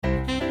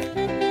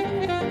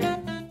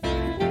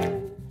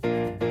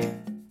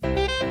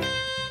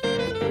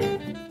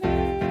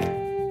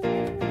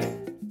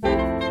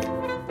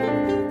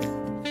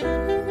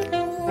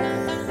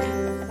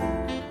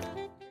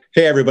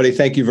Hey, everybody.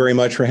 Thank you very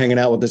much for hanging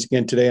out with us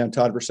again today on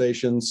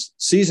Toddversations.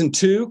 Season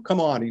 2, come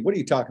on. What are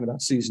you talking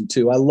about, Season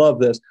 2? I love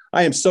this.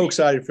 I am so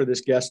excited for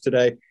this guest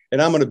today, and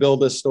I'm going to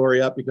build this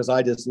story up because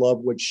I just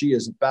love what she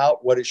is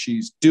about, what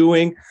she's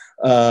doing.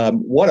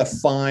 What a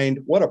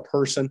find, what a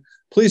person.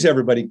 Please,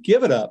 everybody,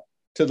 give it up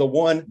to the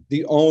one,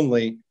 the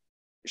only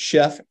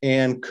Chef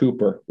Ann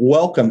Cooper.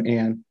 Welcome,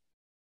 Ann.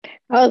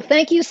 Oh,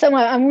 thank you so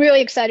much. I'm really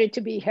excited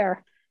to be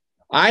here.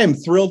 I am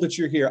thrilled that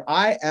you're here.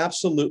 I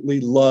absolutely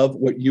love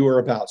what you are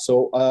about.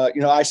 So,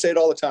 I say it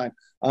all the time.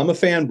 I'm a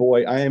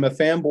fanboy. I am a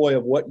fanboy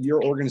of what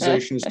your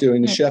organization is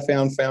doing, the Chef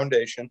Ann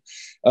Foundation.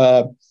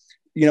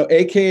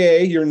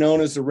 AKA you're known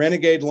as the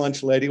Renegade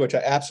Lunch Lady, which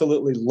I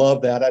absolutely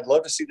love that. I'd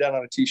love to see that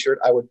on a t-shirt.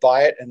 I would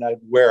buy it and I'd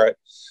wear it.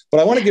 But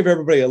I want to give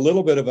everybody a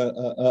little bit of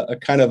a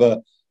kind of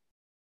a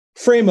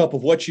frame up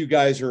of what you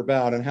guys are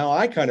about and how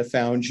I kind of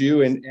found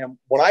you. And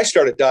when I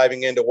started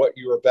diving into what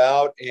you were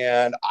about,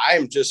 and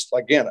I'm just,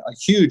 again, a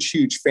huge,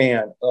 huge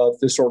fan of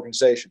this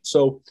organization.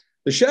 So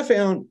the Chef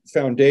Ann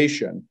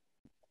Foundation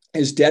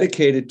is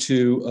dedicated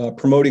to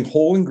promoting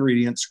whole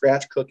ingredient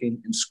scratch cooking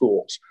in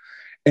schools.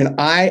 And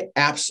I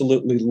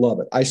absolutely love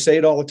it. I say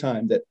it all the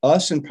time that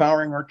us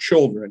empowering our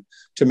children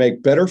to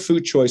make better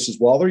food choices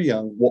while they're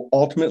young will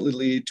ultimately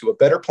lead to a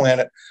better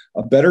planet,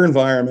 a better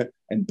environment,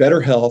 and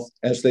better health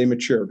as they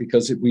mature,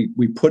 because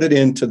we put it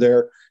into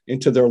their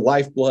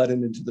lifeblood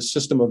and into the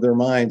system of their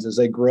minds as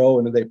they grow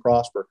and as they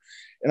prosper.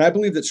 And I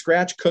believe that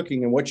scratch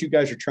cooking and what you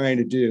guys are trying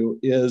to do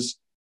is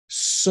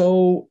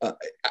so,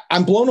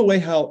 I'm blown away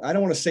how, I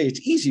don't want to say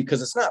it's easy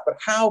because it's not, but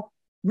how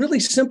really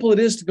simple it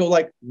is to go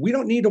like, we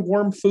don't need to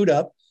warm food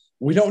up.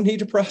 We don't need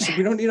to process.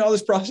 We don't need all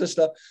this processed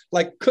stuff.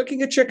 Like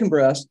cooking a chicken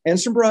breast and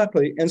some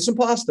broccoli and some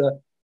pasta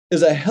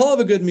is a hell of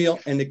a good meal.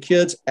 And the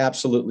kids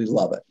absolutely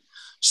love it.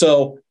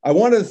 So I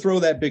wanted to throw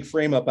that big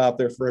frame up out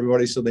there for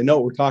everybody so they know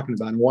what we're talking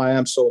about and why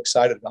I'm so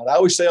excited about it. I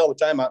always say all the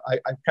time, I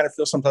kind of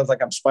feel sometimes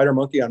like I'm Spider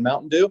Monkey on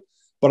Mountain Dew,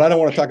 but I don't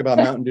want to talk about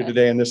Mountain Dew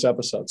today in this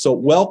episode. So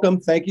welcome.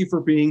 Thank you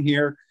for being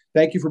here.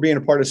 Thank you for being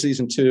a part of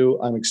season 2.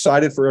 I'm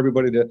excited for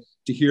everybody to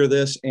hear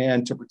this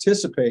and to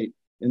participate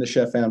in the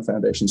Chef Ann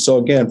Foundation. So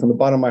again, from the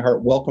bottom of my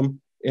heart, welcome.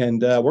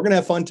 And we're going to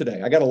have fun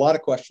today. I got a lot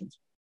of questions.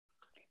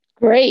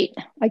 Great.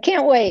 I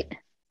can't wait.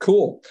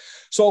 Cool.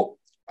 So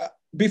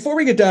before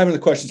we get down into the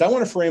questions, I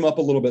want to frame up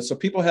a little bit so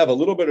people have a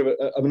little bit of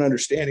an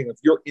understanding of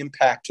your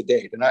impact to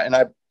date.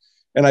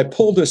 And I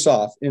pulled this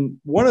off. And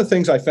one of the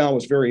things I found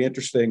was very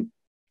interesting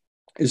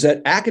is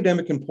that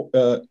academic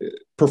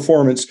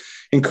performance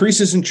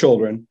increases in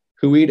children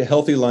who eat a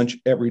healthy lunch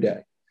every day.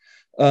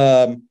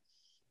 And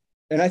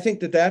I think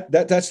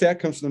that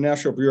comes from the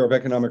National Bureau of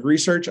Economic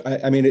Research.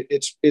 I mean,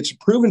 it's a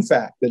proven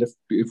fact that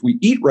if we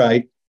eat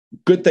right,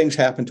 good things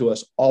happen to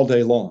us all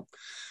day long.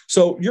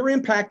 So your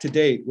impact to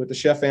date with the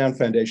Chef Ann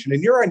Foundation,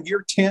 and you're on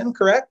year 10,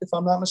 correct, if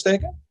I'm not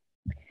mistaken?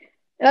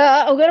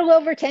 A little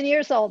over 10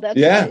 years old.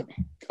 That's right.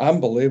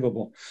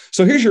 Unbelievable.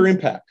 So here's your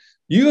impact.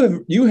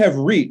 You have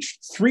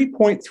reached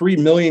 3.3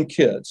 million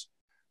kids.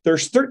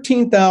 There's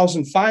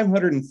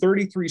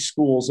 13,533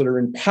 schools that are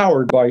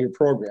empowered by your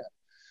program.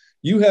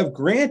 You have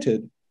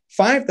granted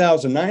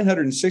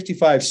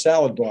 5,965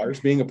 salad bars,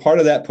 being a part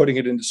of that, putting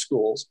it into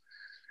schools.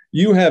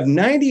 You have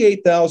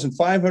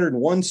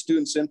 98,501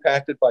 students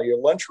impacted by your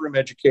lunchroom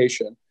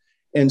education,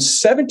 and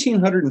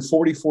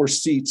 1,744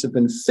 seats have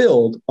been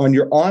filled on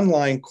your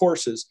online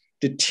courses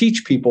to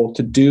teach people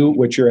to do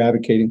what you're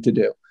advocating to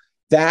do.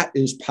 That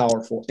is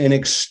powerful and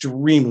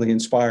extremely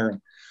inspiring.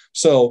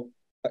 So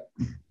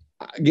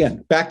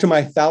again, back to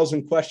my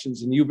 1,000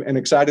 questions, and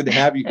excited to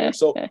have you here.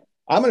 So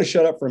I'm going to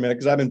shut up for a minute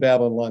because I've been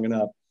babbling long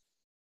enough.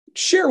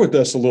 Share with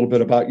us a little bit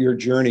about your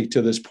journey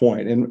to this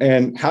point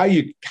and how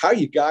you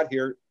got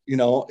here,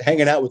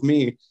 hanging out with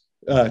me,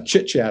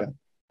 chit-chatting.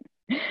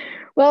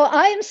 Well,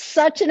 I'm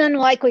such an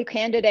unlikely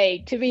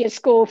candidate to be a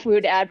school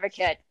food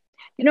advocate.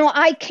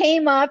 I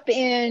came up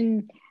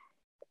in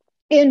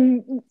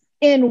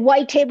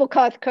white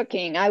tablecloth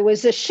cooking. I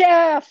was a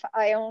chef.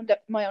 I owned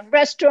my own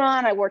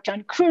restaurant. I worked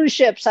on cruise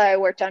ships. I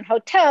worked on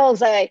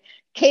hotels. I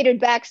catered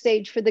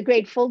backstage for the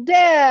Grateful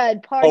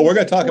Dead. We're going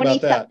to talk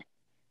about that.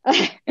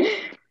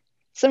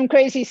 Some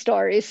crazy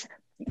stories.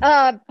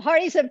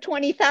 Parties of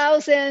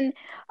 20,000.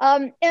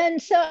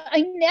 And so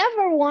I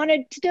never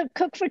wanted to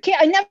cook for kids.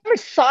 I never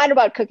thought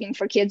about cooking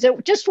for kids.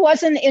 It just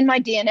wasn't in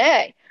my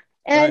DNA.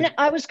 And right.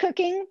 I was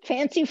cooking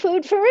fancy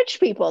food for rich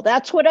people.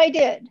 That's what I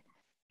did.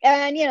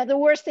 And, the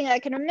worst thing I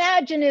can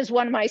imagine is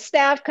one of my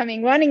staff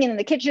coming running in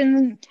the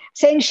kitchen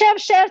saying,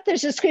 Chef,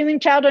 there's a screaming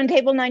child on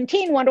table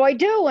 19. What do I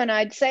do? And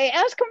I'd say,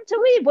 ask them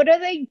to leave. What are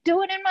they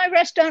doing in my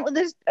restaurant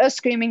with a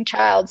screaming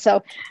child?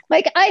 So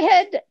I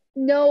had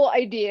no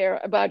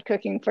idea about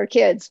cooking for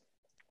kids.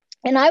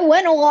 And I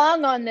went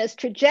along on this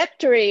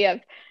trajectory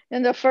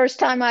and the first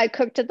time I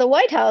cooked at the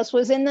White House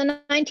was in the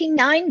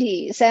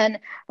 1990s. And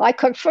I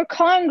cooked for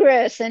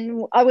Congress,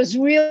 and I was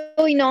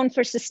really known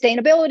for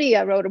sustainability.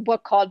 I wrote a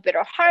book called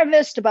Bitter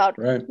Harvest about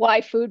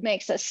why food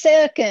makes us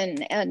sick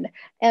and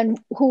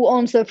who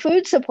owns the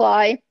food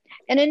supply.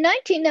 And in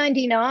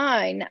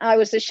 1999, I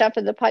was the chef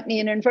of the Putney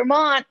Inn in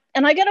Vermont,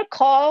 and I got a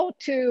call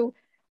to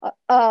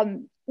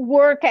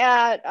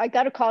I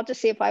got a call to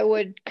see if I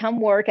would come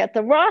work at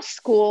the Ross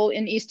School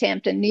in East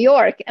Hampton, New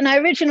York. And I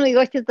originally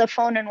looked at the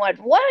phone and went,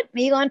 "What?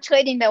 Me lunch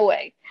lady? No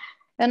way."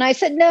 And I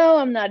said, "No,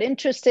 I'm not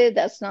interested.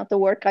 That's not the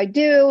work I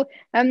do."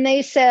 And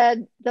they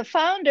said, "The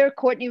founder,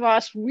 Courtney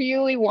Ross,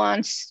 really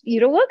wants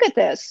you to look at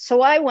this."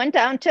 So I went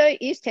down to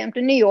East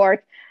Hampton, New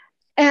York,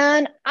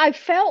 and I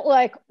felt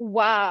like,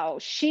 wow,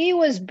 she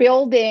was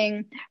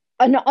building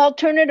an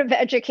alternative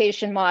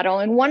education model.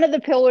 And one of the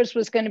pillars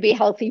was going to be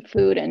healthy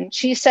food. And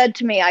she said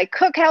to me, "I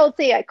cook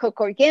healthy, I cook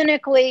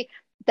organically.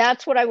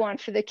 That's what I want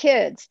for the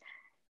kids."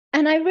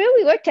 And I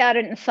really looked at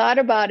it and thought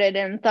about it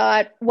and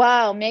thought,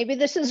 wow, maybe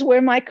this is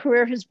where my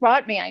career has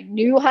brought me. I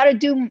knew how to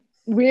do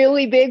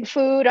really big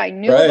food. I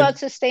knew about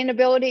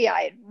sustainability.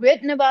 I had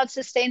written about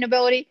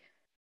sustainability.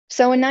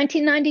 So in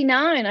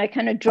 1999, I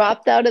kind of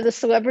dropped out of the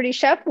celebrity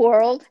chef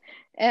world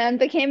and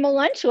became a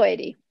lunch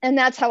lady. And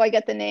that's how I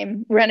got the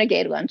name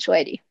Renegade Lunch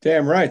Lady.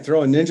 Damn right.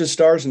 Throwing ninja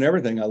stars and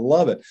everything. I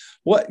love it.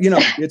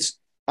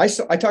 I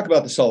talk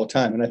about this all the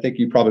time, and I think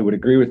you probably would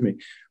agree with me.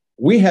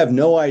 We have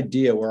no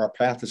idea where our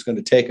path is going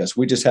to take us.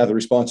 We just have the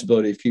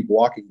responsibility to keep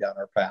walking down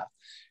our path.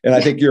 And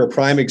I think you're a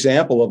prime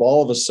example of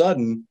all of a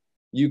sudden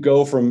you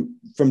go from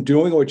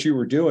doing what you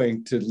were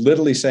doing to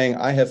literally saying,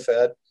 I have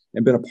fed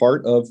and been a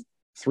part of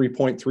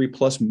 3.3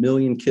 plus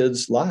million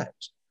kids'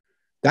 lives.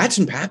 That's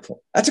impactful.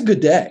 That's a good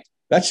day.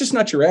 That's just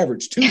not your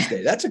average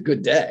Tuesday. That's a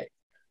good day.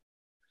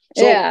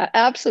 So, yeah,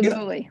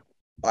 absolutely.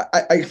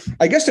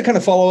 I guess to kind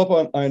of follow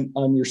up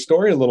on your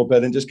story a little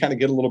bit and just kind of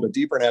get a little bit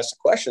deeper and ask the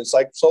question, it's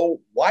like, so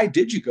why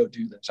did you go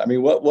do this? I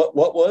mean, what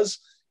was,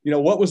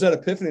 what was that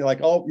epiphany like?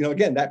 Oh,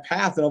 again, that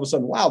path, and all of a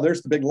sudden, wow,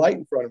 there's the big light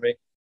in front of me.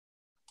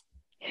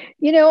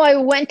 I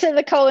went to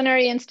the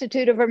Culinary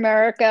Institute of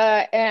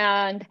America,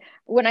 and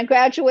when I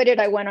graduated,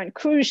 I went on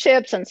cruise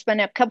ships and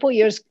spent a couple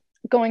years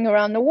going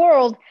around the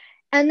world.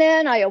 And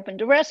then I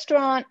opened a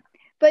restaurant.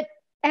 But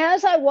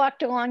as I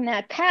walked along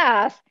that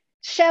path,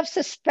 chefs,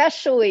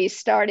 especially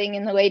starting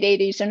in the late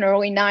 80s and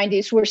early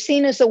 90s, were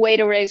seen as a way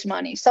to raise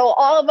money. So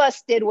all of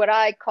us did what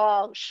I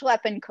call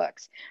schlepping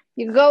cooks.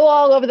 You go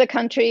all over the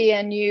country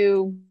and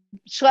you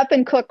schlep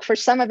and cook for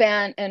some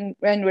event and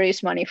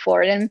raise money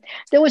for it. And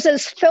there was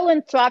this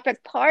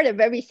philanthropic part of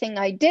everything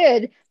I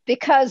did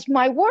because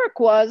my work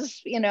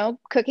was,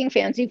 cooking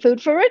fancy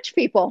food for rich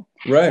people.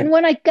 Right. And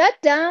when I got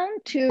down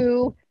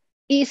to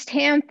East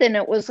Hampton,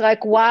 it was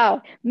like,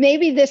 wow,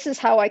 maybe this is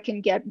how I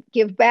can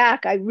give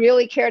back. I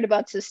really cared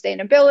about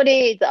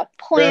sustainability, the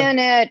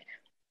planet,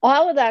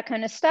 all of that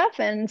kind of stuff.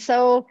 And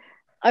so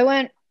I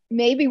went,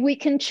 maybe we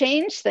can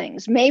change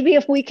things. Maybe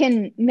if we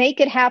can make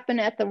it happen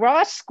at the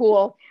Ross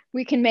School,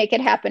 we can make it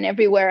happen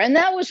everywhere. And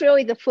that was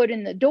really the foot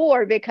in the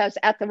door, because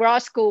at the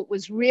Ross School, it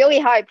was really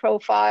high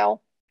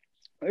profile.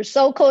 We were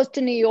so close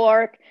to New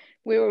York.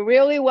 We were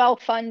really well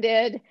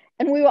funded.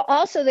 And we were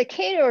also the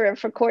caterer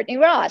for Courtney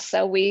Ross.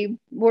 So we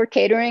were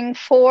catering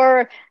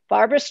for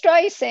Barbra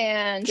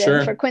Streisand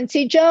and for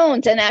Quincy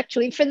Jones and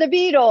actually for the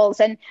Beatles.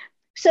 And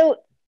so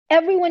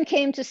everyone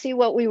came to see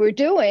what we were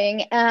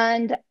doing,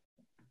 and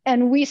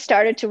we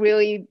started to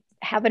really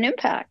have an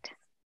impact.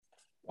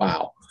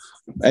 Wow.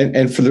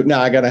 And we're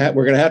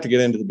going to have to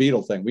get into the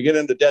Beatle thing. We get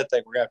into the dead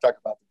thing, we're going to talk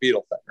about the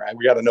Beatle thing, right?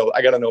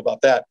 I got to know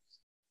about that.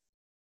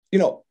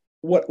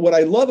 What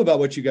I love about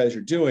what you guys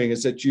are doing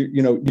is that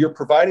you're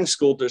providing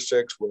school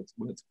districts with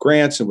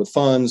grants and with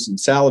funds and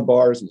salad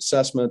bars and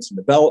assessments and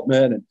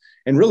development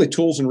and really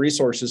tools and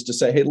resources to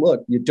say, hey,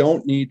 look, you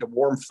don't need to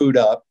warm food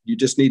up. You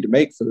just need to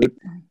make food.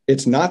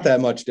 It's not that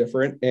much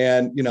different.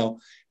 And,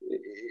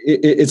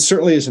 it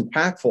certainly is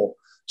impactful.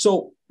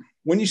 So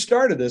when you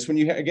started this, when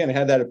you, again,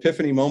 had that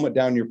epiphany moment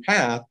down your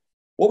path,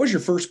 what was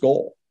your first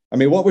goal? I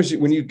mean,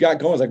 when you got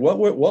going, what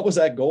was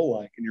that goal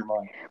like in your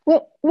mind?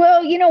 Well,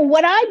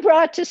 what I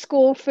brought to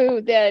school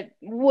food that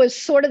was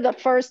sort of the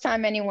first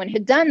time anyone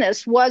had done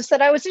this was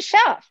that I was a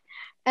chef.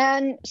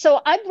 And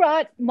so I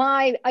brought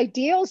my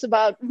ideals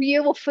about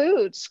real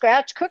food,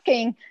 scratch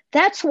cooking.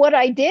 That's what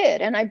I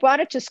did. And I brought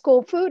it to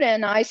school food,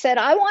 and I said,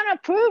 I want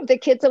to prove that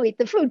kids will eat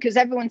the food, because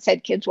everyone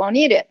said kids won't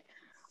eat it.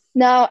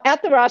 Now,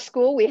 at the Ross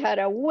School, we had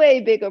a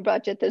way bigger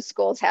budget than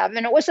schools have,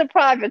 and it was a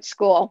private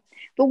school.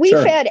 But we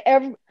fed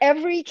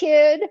every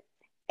kid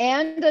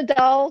and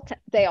adult.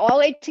 They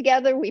all ate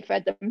together. We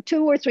fed them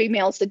 2 or 3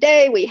 meals a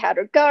day. We had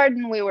a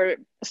garden. We were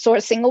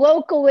sourcing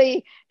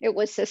locally. It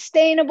was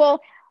sustainable.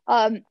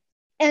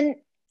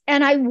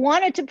 And I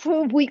wanted to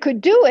prove we could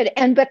do it.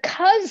 And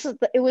because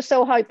it was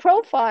so high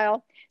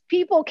profile,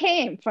 people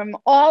came from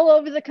all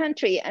over the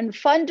country, and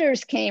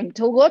funders came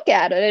to look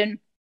at it. And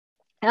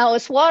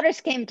Alice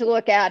Waters came to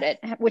look at it,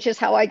 which is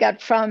how I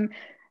got from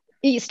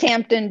East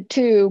Hampton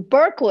to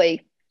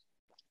Berkeley.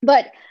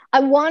 But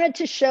I wanted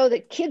to show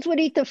that kids would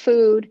eat the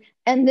food,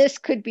 and this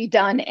could be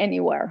done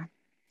anywhere.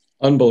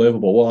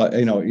 Unbelievable. Well,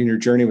 in your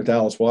journey with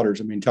Alice Waters,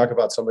 I mean, talk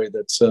about somebody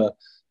that's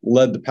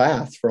led the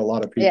path for a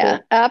lot of people. Yeah,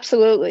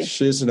 absolutely.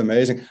 She's an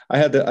amazing. I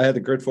had the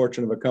good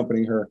fortune of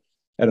accompanying her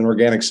at an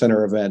Organic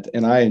Center event,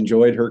 and I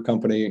enjoyed her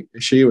company.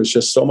 She was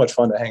just so much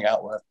fun to hang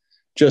out with.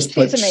 Just, She's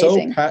but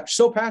amazing.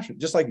 so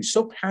passionate, just like he's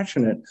so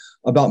passionate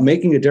about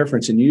making a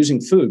difference and using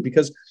food,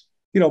 because,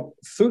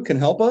 food can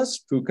help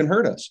us, food can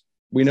hurt us.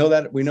 We know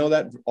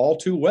that all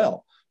too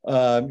well.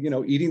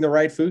 Eating the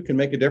right food can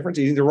make a difference.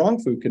 Eating the wrong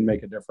food can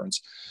make a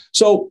difference.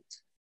 So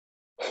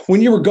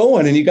when you were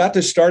going and you got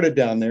this started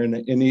down there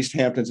in East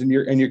Hamptons, and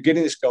you're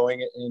getting this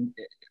going, and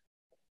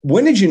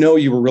when did you know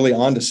you were really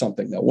onto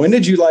something though? When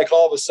did you like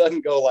all of a sudden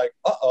go like,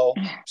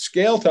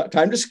 scale,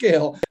 time to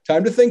scale,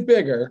 time to think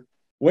bigger?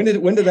 When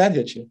did that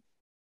hit you?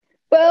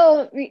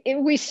 Well,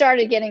 we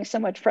started getting so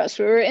much press.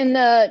 We were in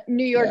the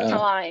New York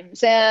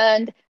Times,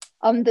 and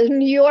the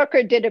New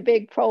Yorker did a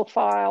big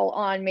profile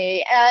on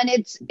me, and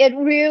it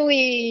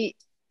really,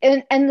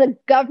 and the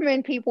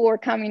government people were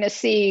coming to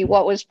see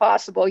what was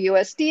possible,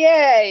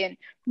 USDA and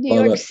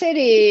New York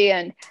City,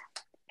 and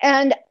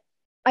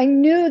I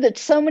knew that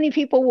so many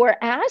people were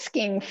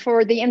asking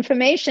for the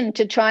information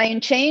to try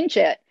and change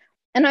it.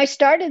 And I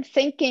started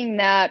thinking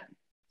that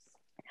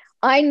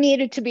I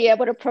needed to be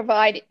able to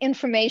provide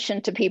information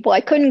to people.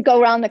 I couldn't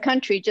go around the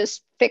country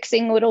just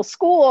fixing little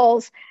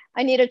schools.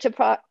 I needed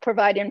to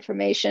provide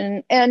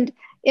information. And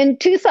in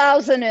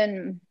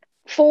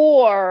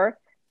 2004,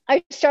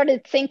 I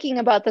started thinking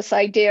about this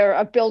idea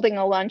of building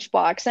a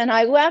lunchbox. And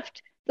I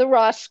left the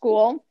Ross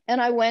School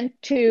and I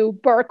went to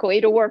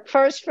Berkeley to work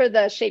first for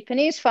the Chez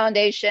Panisse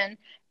Foundation.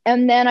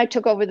 And then I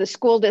took over the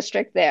school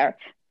district there.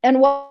 And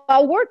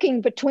while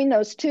working between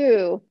those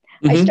two,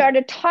 I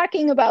started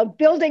talking about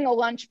building a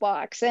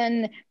lunchbox,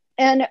 and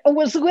it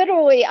was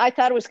literally, I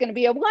thought it was going to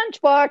be a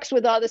lunchbox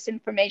with all this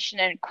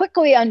information, and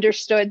quickly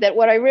understood that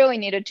what I really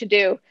needed to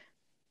do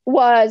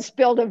was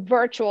build a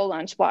virtual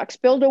lunchbox,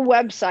 build a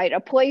website, a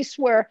place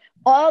where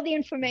all the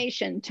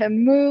information to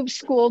move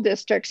school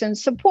districts and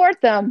support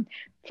them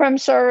from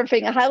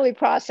serving highly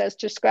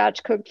processed to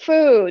scratch cooked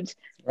foods.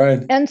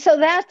 Right. And so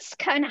that's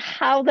kind of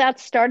how that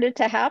started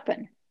to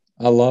happen.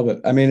 I love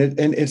it. I mean,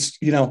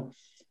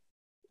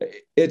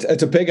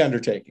 it's a big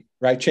undertaking,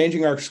 right?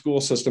 Changing our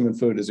school system in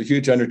food is a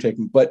huge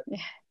undertaking, but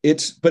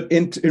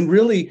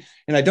really,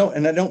 and I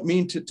don't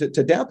mean to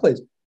downplay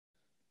it,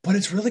 but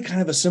it's really kind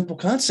of a simple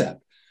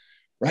concept,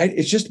 right?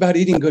 It's just about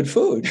eating good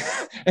food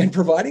and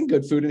providing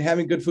good food and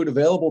having good food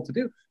available to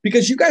do.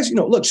 Because you guys,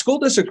 look, school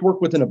districts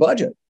work within a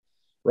budget,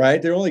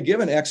 right? They're only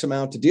given X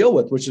amount to deal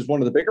with, which is one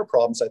of the bigger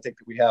problems I think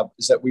that we have,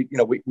 is that we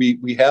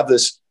have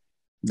this.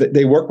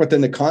 They work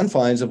within the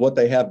confines of what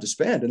they have to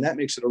spend, and that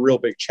makes it a real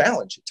big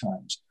challenge at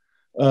times.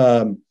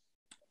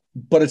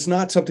 But it's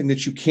not something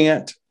that you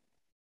can't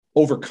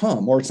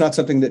overcome, or it's not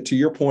something that, to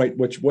your point,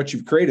 what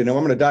you've created. And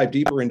I'm going to dive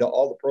deeper into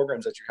all the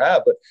programs that you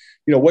have, but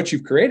what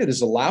you've created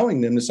is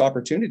allowing them this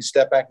opportunity to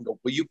step back and go,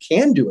 well, you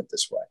can do it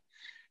this way.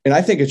 And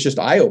I think it's just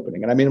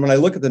eye-opening. And I mean, when I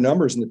look at the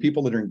numbers and the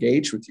people that are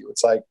engaged with you,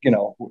 it's like,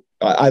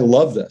 I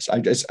love this. I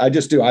just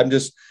do. I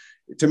wish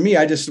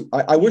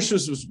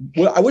this was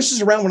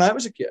around when I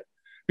was a kid.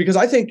 Because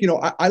I think,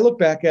 I look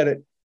back at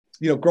it,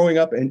 growing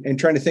up and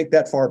trying to think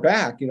that far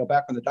back,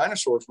 back when the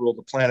dinosaurs ruled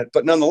the planet.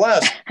 But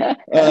nonetheless,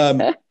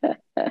 I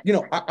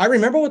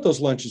remember what those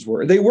lunches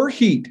were. They were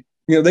heat,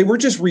 they were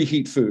just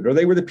reheat food, or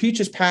they were the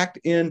peaches packed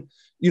in,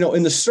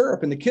 in the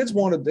syrup. And the kids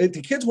wanted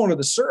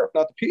the syrup,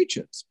 not the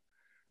peaches.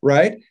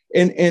 Right.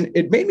 And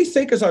it made me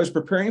think, as I was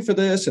preparing for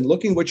this and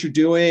looking what you're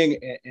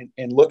doing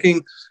and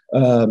looking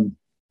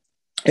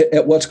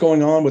at what's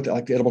going on with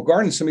like the Edible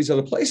Garden and some of these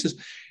other places.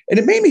 And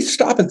it made me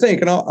stop and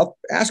think, and I'll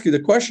ask you the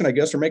question, I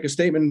guess, or make a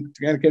statement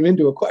to kind of get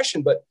into a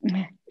question, but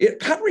it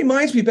kind of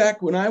reminds me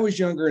back when I was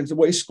younger and the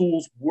way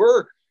schools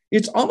work.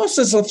 It's almost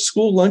as if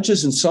school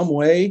lunches in some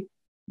way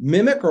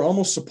mimic or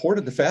almost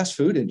supported the fast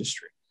food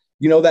industry.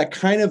 That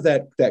kind of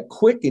that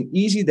quick and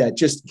easy, that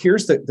just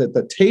here's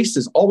the taste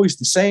is always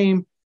the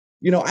same.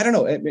 I don't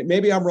know,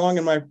 maybe I'm wrong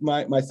in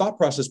my thought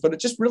process, but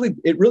it really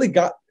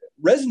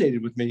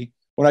resonated with me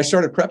when I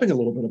started prepping a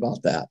little bit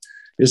about that.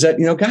 Is that,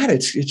 God,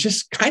 it's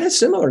just kind of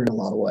similar in a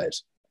lot of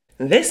ways.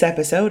 This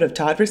episode of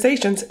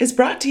Toddversations is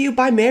brought to you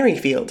by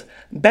Merryfield.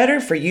 Better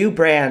for you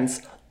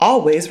brands.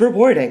 Always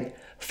rewarding.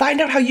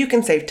 Find out how you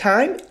can save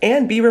time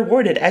and be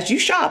rewarded as you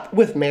shop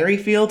with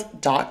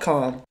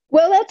Merryfield.com.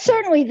 Well, that's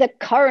certainly the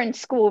current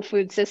school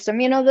food system.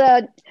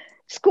 The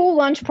school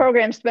lunch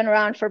program's been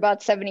around for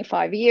about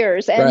 75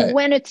 years. And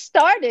When it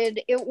started,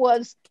 it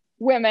was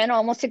women,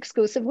 almost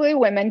exclusively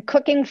women,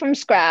 cooking from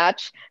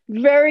scratch,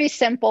 very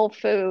simple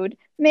food.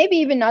 Maybe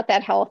even not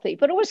that healthy,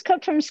 but it was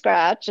cooked from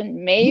scratch,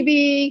 and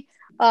maybe,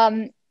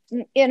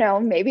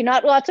 maybe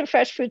not lots of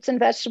fresh fruits and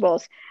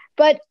vegetables,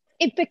 but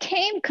it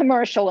became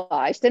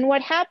commercialized. And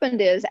what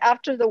happened is,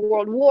 after the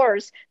World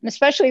Wars, and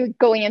especially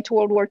going into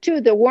World War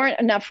II, there weren't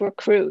enough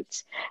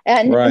recruits.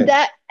 And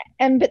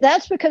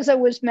that's because there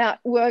was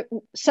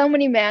so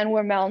many men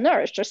were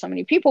malnourished, or so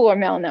many people were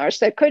malnourished.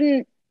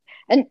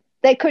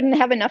 They couldn't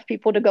have enough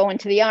people to go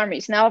into the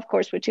armies. Now, of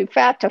course, we're too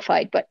fat to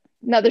fight, but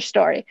another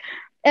story.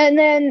 And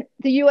then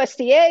the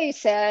USDA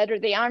said, or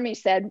the Army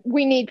said,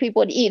 we need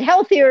people to eat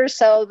healthier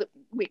so that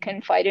we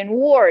can fight in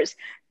wars.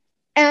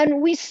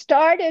 And we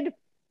started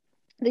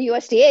the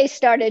USDA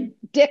started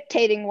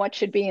dictating what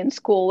should be in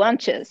school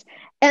lunches.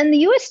 And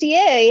the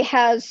USDA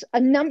has a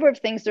number of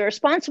things they're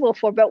responsible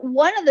for, but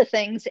one of the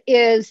things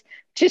is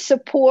to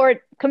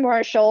support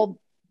commercial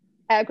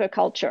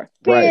agriculture,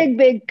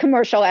 big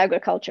commercial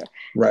agriculture.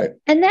 Right.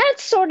 And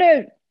that's sort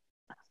of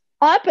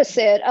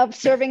opposite of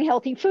serving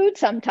healthy food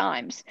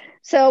sometimes.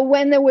 So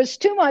when there was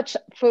too much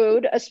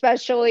food,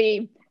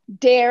 especially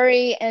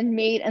dairy and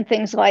meat and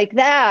things like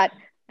that,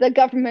 the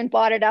government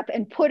bought it up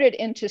and put it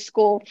into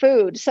school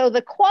food. So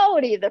the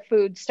quality of the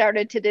food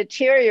started to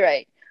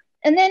deteriorate.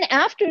 And then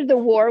after the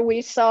war,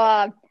 we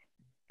saw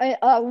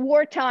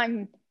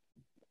wartime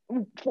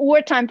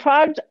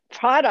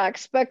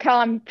products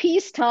become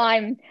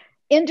peacetime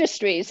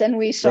industries. And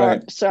we saw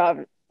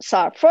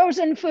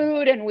frozen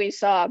food, and we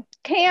saw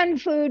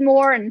canned food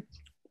more.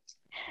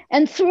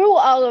 And through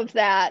all of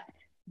that,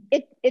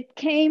 it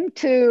came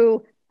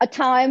to a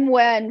time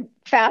when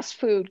fast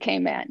food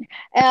came in.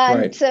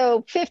 And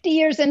so 50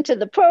 years into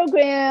the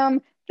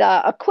program,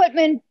 the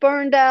equipment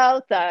burned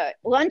out, the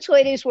lunch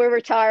ladies were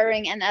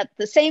retiring. And at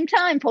the same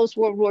time,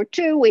 post-World War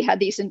II, we had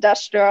these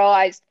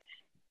industrialized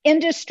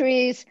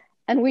industries,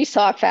 and we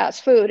saw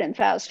fast food. And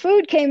fast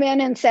food came in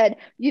and said,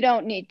 you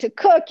don't need to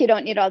cook, you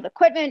don't need all the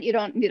equipment, you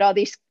don't need all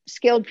these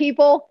skilled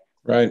people.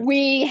 Right.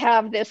 We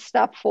have this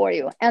stuff for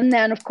you. And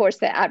then, of course,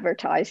 the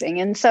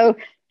advertising. And so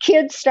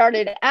kids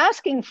started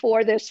asking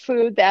for this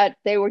food that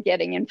they were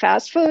getting in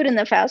fast food, and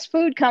the fast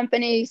food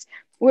companies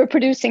were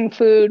producing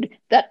food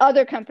that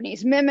other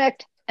companies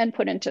mimicked and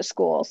put into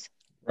schools.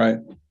 Right.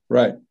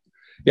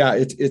 Yeah,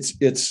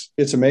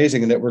 it's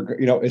amazing, and that we're,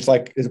 it's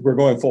like we're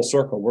going full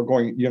circle. We're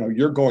going,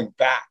 you're going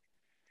back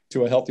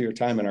to a healthier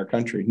time in our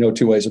country. No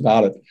two ways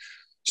about it.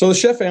 So the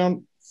Chef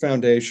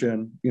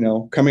Foundation,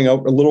 coming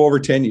out a little over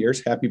 10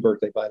 years. Happy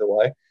birthday, by the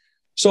way.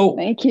 So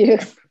thank you.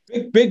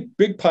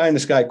 Big pie in the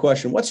sky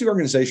question. What's the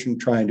organization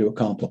trying to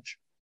accomplish?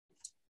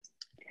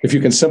 If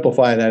you can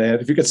simplify that,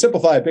 if you could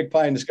simplify a big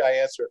pie in the sky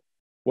answer,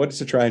 what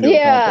is it trying to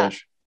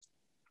accomplish?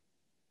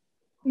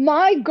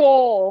 My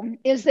goal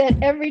is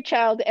that every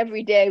child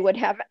every day would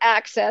have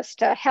access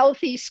to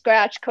healthy,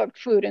 scratch-cooked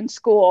food in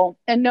school,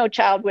 and no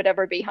child would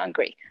ever be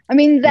hungry. I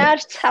mean,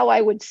 that's how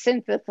I would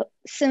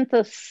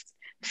synthesize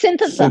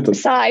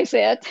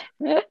it.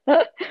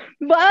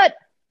 But,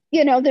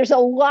 there's a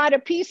lot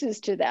of pieces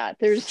to that.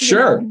 There's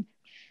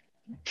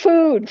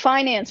food,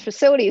 finance,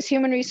 facilities,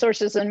 human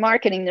resources, and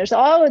marketing. There's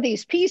all of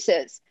these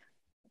pieces.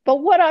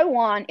 But what I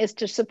want is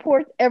to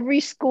support every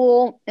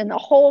school in the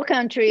whole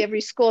country,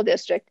 every school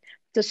district,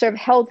 to serve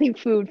healthy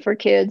food for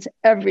kids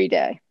every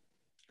day.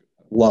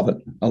 Love it.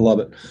 I love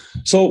it.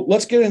 So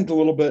let's get into a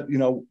little bit,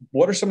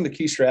 what are some of the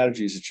key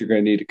strategies that you're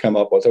going to need to come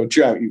up with?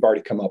 You've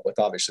already come up with,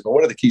 obviously, but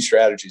what are the key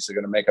strategies that are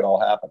going to make it all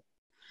happen?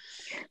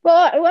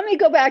 Well, let me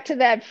go back to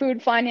that: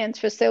 food, finance,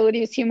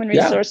 facilities, human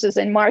resources,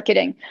 and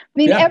marketing. I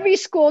mean, every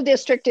school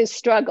district is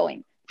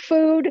struggling.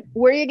 Food,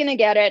 where are you going to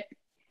get it?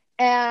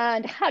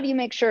 And how do you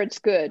make sure it's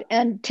good?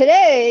 And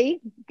today,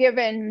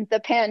 given the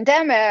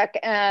pandemic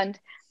and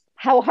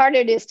how hard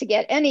it is to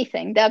get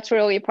anything, that's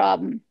really a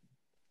problem.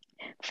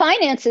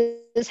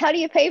 Finances, how do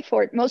you pay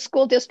for it? Most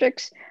school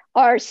districts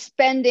are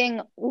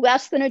spending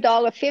less than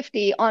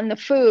 $1.50 on the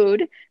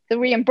food. The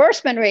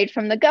reimbursement rate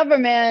from the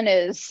government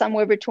is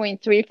somewhere between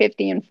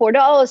 $3.50 and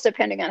 $4,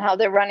 depending on how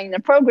they're running the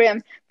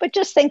program. But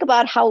just think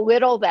about how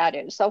little that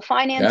is. So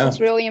finance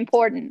is really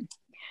important.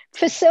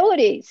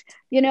 Facilities,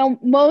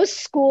 most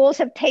schools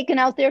have taken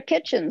out their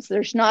kitchens.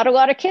 There's not a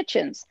lot of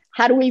kitchens.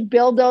 How do we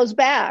build those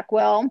back?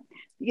 Well,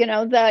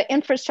 the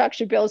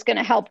infrastructure bill is going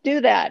to help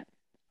do that.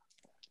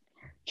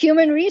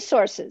 Human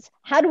resources.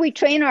 How do we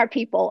train our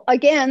people?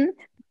 Again,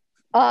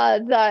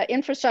 the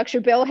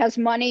infrastructure bill has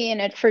money in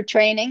it for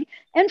training.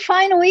 And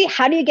finally,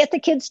 how do you get the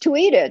kids to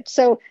eat it?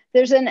 So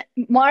there's a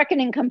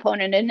marketing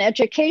component, an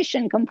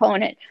education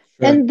component.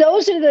 Sure. And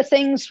those are the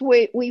things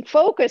we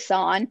focus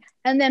on.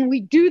 And then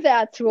we do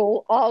that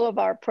through all of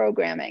our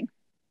programming.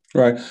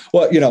 Right.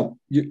 Well,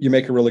 you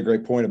make a really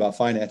great point about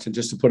finance. And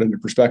just to put it into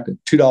perspective,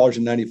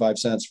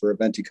 $2.95 for a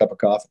venti cup of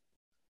coffee.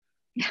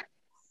 Yeah.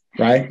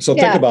 Right. So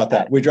think about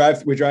that. We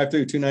drive through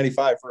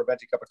 $2.95 for a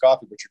venti cup of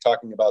coffee, but you're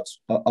talking about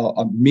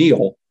a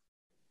meal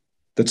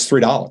that's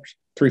 $3,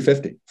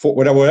 $3.50 for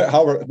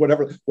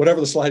whatever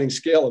the sliding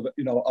scale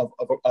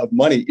of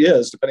money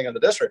is, depending on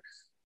the district.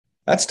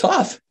 That's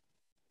tough.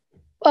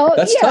 Well,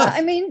 that's tough.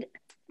 I mean,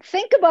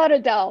 think about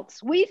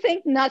adults. We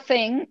think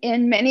nothing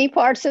in many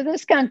parts of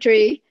this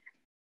country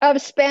of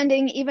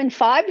spending even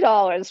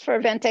 $5 for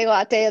a venti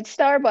latte at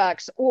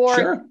Starbucks, or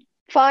 $5,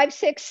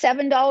 $6,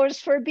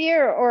 $7 for a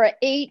beer, or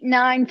 $8,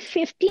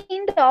 $9,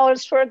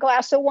 $15 for a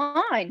glass of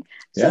wine.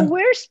 So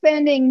we're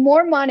spending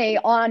more money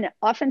on,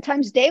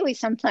 oftentimes daily,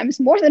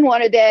 sometimes more than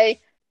one a day,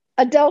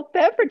 adult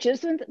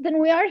beverages than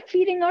we are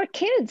feeding our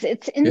kids.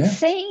 It's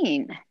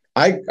insane.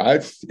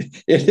 It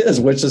is,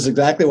 which is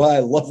exactly why I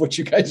love what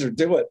you guys are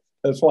doing.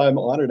 That's why I'm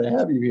honored to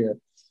have you here.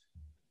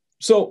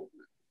 So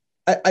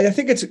I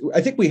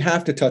think we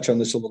have to touch on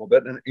this a little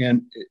bit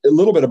and a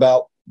little bit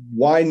about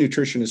why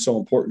nutrition is so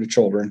important to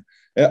children.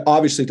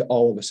 Obviously, to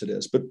all of us it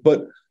is,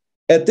 but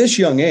at this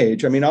young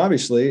age, I mean,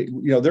 obviously,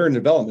 they're in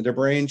development. Their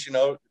brains,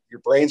 your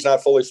brain's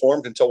not fully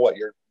formed until what,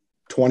 you're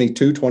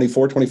 22,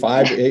 24,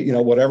 25,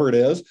 whatever it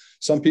is.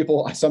 Some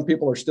people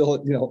are still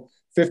at,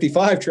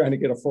 55 trying to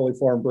get a fully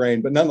formed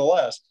brain, but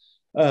nonetheless.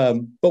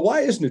 But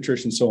why is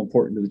nutrition so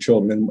important to the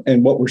children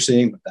and what we're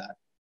seeing with that?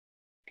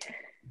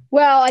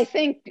 Well, I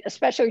think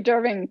especially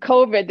during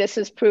COVID, this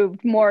has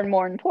proved more and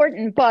more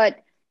important. But,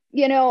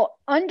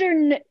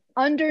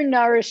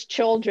 undernourished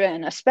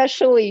children,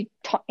 especially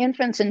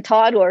infants and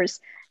toddlers,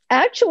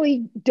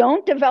 actually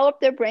don't develop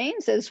their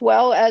brains as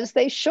well as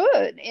they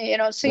should.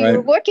 So Right.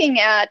 You're looking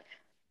at,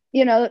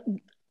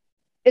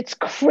 it's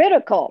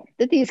critical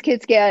that these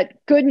kids get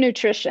good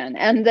nutrition.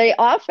 And they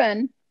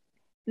often,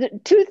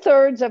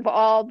 2/3 of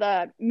all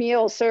the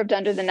meals served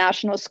under the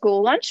National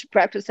School Lunch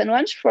Breakfast and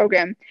Lunch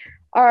Program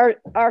are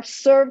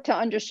served to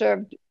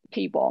underserved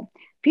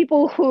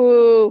people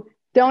who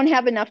don't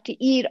have enough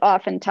to eat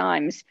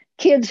oftentimes,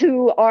 kids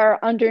who are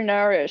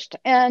undernourished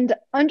and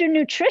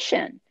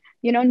undernutrition,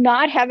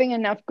 not having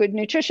enough good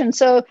nutrition.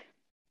 So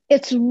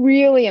it's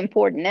really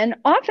important. And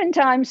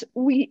oftentimes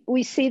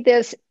we see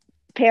this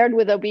paired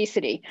with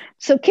obesity.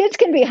 So kids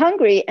can be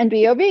hungry and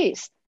be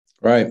obese.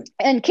 Right.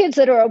 And kids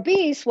that are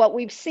obese, what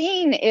we've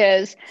seen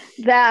is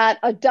that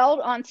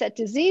adult onset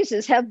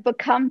diseases have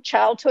become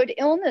childhood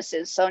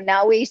illnesses. So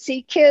now we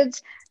see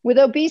kids with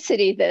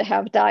obesity that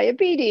have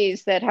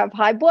diabetes, that have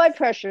high blood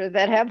pressure,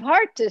 that have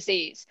heart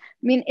disease.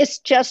 I mean, it's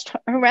just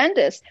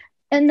horrendous.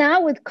 And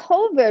now with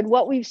COVID,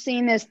 what we've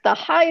seen is the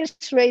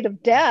highest rate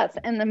of death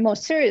and the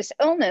most serious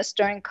illness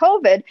during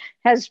COVID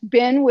has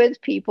been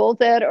with people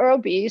that are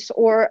obese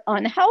or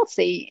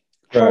unhealthy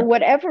for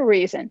whatever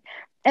reason.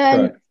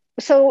 And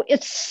so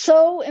it's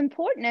so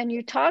important. And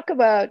you talk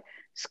about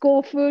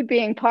school food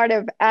being part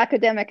of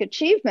academic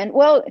achievement.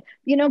 Well,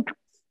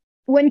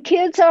 when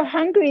kids are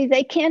hungry,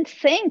 they can't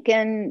think.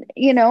 And,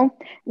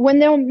 when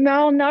they're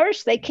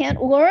malnourished, they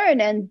can't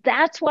learn. And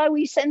that's why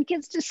we send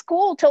kids to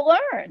school to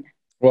learn.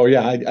 Well,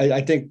 yeah,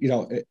 I think,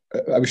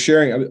 I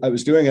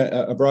was doing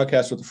a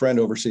broadcast with a friend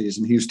overseas,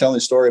 and he was telling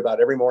a story about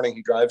every morning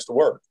he drives to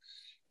work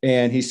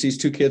and he sees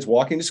two kids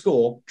walking to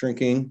school,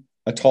 drinking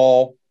a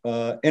tall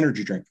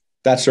energy drink.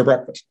 That's their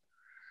breakfast.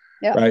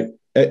 Yeah. Right.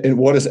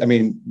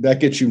 And that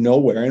gets you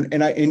nowhere.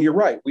 And you're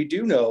right. We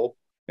do know,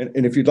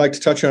 and if you'd like to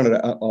touch on it,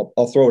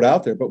 I'll throw it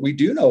out there, but we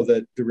do know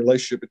that the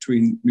relationship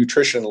between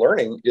nutrition and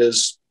learning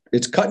it's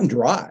cut and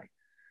dry.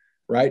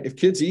 Right. If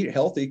kids eat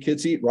healthy,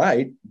 kids eat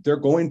right, they're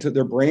going to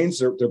their brains,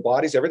 their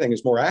bodies, everything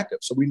is more active.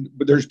 So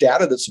there's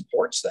data that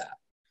supports that.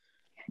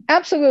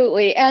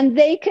 Absolutely. And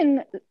they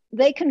can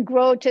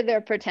grow to their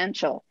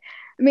potential.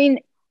 I mean,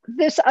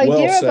 this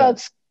idea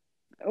about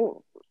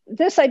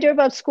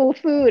school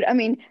food,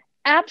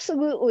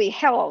 absolutely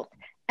health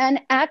and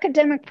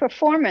academic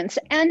performance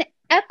and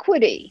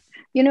equity,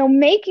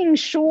 making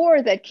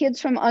sure that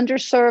kids from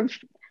underserved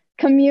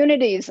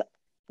communities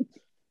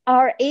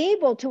are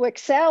able to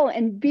excel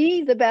and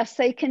be the best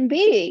they can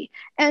be.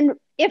 And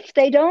if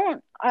they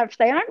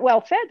aren't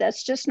well fed,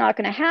 that's just not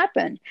going to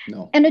happen.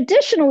 No. And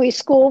additionally,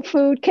 school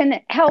food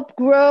can help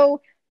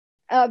grow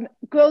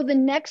the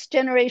next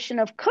generation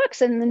of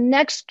cooks and the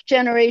next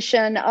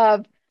generation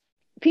of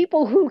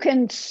people who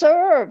can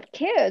serve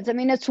kids.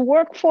 It's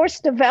workforce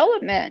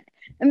development.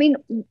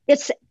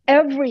 It's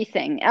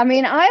everything.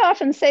 I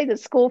often say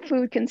that school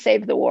food can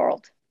save the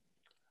world.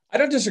 I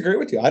don't disagree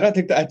with you. I don't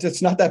think that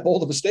it's not that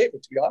bold of a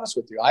statement, to be honest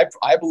with you.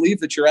 I believe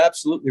that you're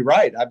absolutely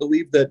right. I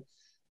believe that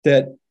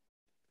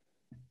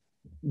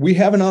we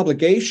have an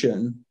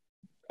obligation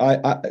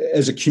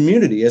as a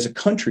community, as a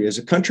country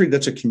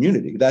that's a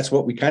community. That's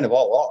what we kind of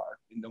all are.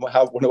 No matter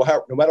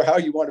how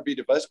you want to be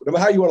divisive, no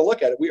matter how you want to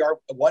look at it, we are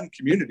one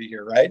community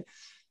here, right?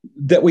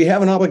 That we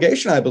have an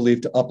obligation, I believe,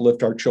 to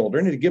uplift our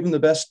children and to give them the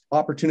best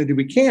opportunity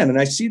we can. And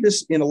I see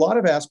this in a lot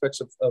of aspects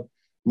of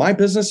my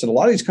business and a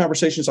lot of these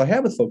conversations I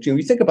have with folks.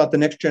 You think about the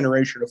next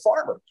generation of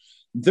farmer.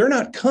 They're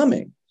not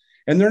coming.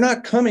 And they're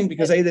not coming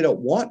because they don't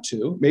want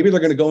to. Maybe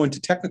they're going to go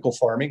into technical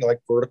farming like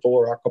vertical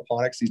or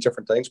aquaponics, these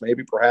different things.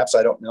 Maybe, perhaps,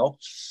 I don't know.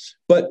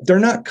 But they're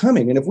not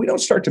coming. And if we don't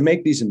start to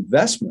make these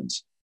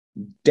investments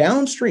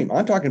downstream,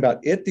 I'm talking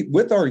about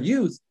with our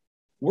youth,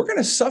 we're going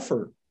to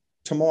suffer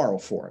tomorrow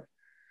for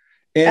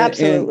it.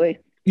 Absolutely.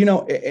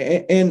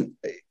 And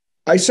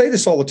I say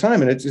this all the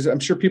time, and I'm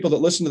sure people that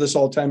listen to this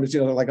all the time is,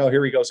 they're like, oh,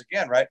 here he goes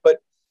again, right? But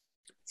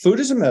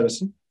food is a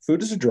medicine.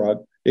 Food is a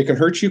drug. It can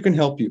hurt you, can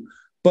help you.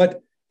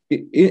 But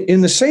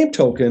in the same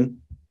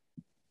token,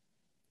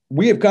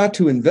 we have got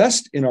to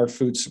invest in our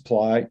food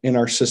supply, in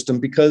our system,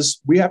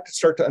 because we have to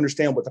start to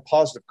understand what the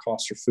positive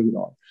costs of food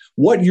are.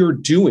 What you're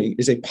doing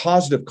is a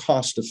positive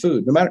cost of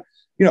food. No matter,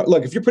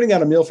 look, if you're putting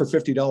out a meal for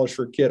 $50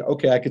 for a kid,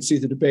 okay, I could see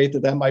the debate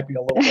that might be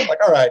a little bit like,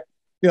 all right,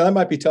 that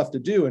might be tough to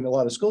do in a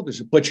lot of school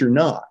districts, but you're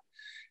not.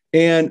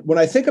 And when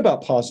I think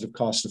about positive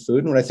cost of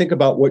food, and when I think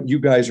about what you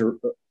guys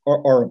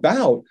are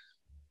about,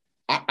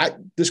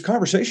 this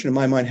conversation in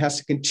my mind has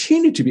to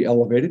continue to be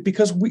elevated,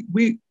 because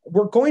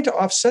we're going to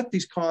offset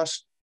these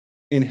costs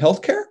in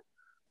healthcare.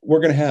 We're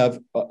going to have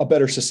a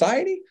better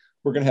society.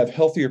 We're going to have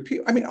healthier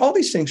people. I mean, all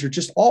these things are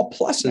just all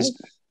pluses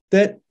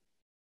that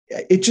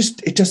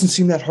it doesn't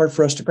seem that hard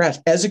for us to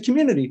grasp. As a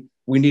community,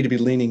 we need to be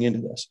leaning into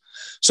this.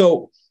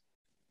 So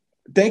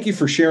thank you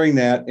for sharing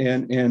that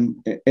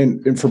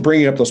and for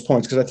bringing up those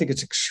points, because I think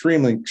it's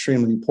extremely,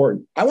 extremely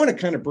important. I want to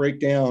kind of break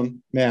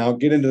down now,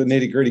 get into the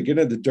nitty gritty, get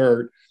into the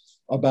dirt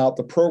about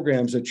the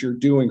programs that you're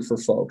doing for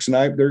folks.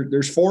 And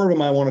there's 4 of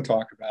them I want to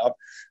talk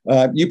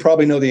about. You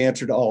probably know the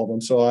answer to all of them,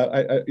 so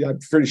I'm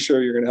pretty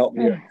sure you're going to help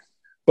me here.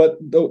 But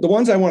the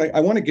ones I want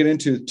to get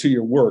into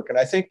your work, and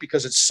I think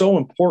because it's so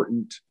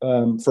important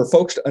for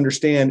folks to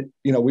understand,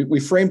 we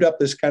framed up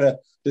this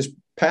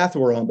path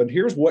we're on, but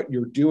here's what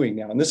you're doing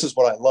now, and this is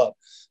what I love.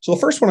 So the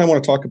first one I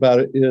want to talk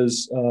about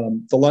is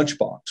the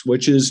Lunchbox,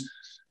 which is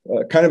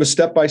kind of a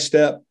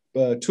step-by-step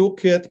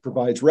toolkit that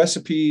provides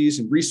recipes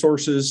and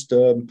resources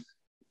to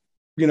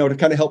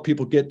kind of help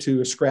people get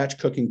to a scratch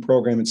cooking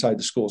program inside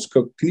the schools.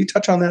 Can you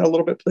touch on that a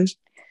little bit, please?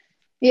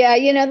 Yeah,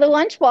 the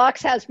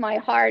Lunchbox has my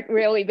heart,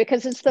 really,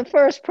 because it's the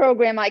first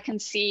program I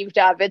conceived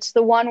of. It's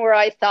the one where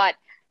I thought,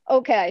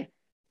 okay,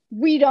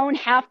 we don't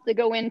have to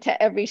go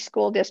into every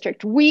school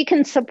district. We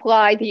can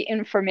supply the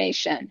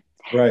information.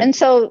 Right. And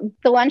so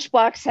the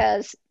Lunchbox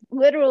has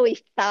literally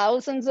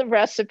thousands of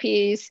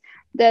recipes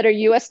that are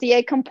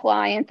USDA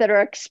compliant, that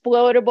are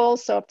explodable.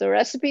 So if the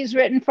recipe is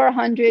written for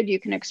 100, you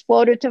can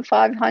explode it to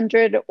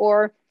 500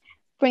 or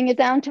bring it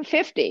down to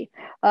 50.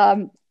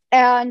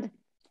 And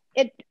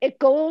it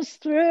goes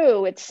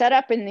through, it's set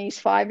up in these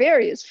 5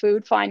 areas: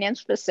 food, finance,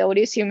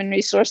 facilities, human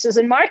resources,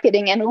 and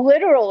marketing. And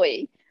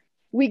literally,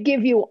 we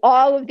give you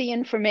all of the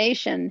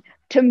information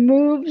to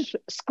move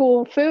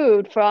school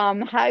food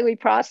from highly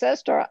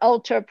processed or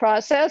ultra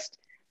processed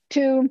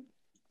to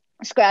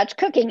scratch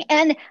cooking.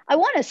 And I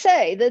want to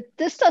say that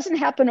this doesn't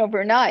happen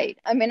overnight.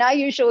 I mean, I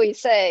usually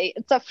say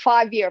it's a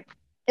 5-year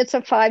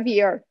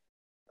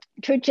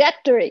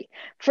trajectory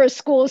for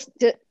schools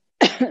to,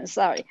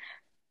 sorry.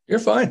 You're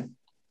fine.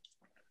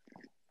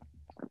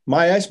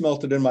 My ice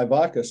melted in my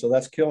vodka, so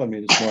that's killing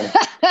me this morning.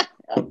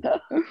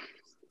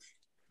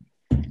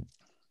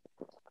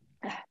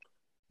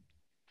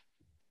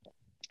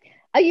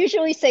 I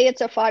usually say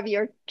it's a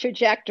 5-year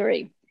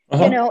trajectory.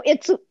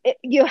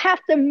 You have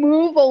to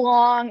move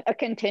along a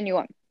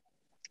continuum.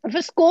 If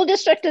a school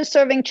district is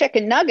serving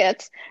chicken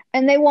nuggets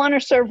and they want to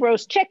serve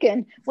roast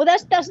chicken, well,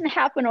 that doesn't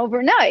happen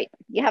overnight.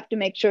 You have to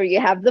make sure you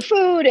have the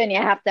food, and you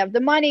have to have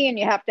the money, and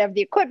you have to have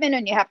the equipment,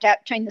 and you have to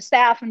train the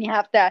staff, and you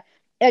have to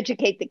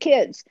educate the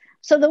kids.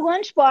 So the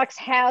Lunchbox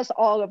has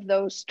all of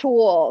those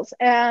tools,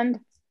 and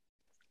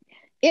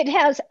it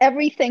has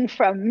everything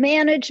from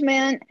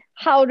management,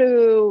 how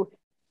to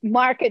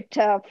market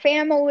to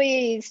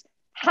families,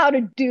 how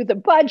to do the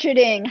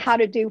budgeting, how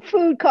to do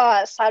food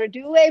costs, how to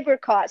do labor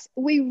costs.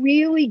 We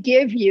really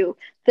give you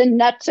the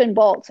nuts and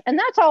bolts. And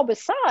that's all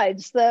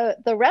besides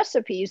the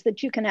recipes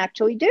that you can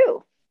actually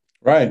do.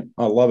 Right.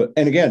 I love it.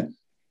 And again,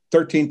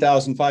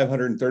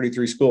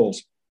 13,533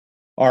 schools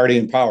already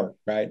empowered,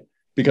 right?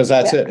 Because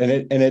that's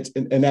it.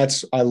 And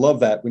that's, I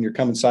love that when you're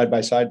coming side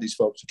by side these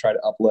folks to try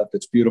to uplift.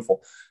 It's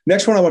beautiful.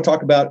 Next one I want to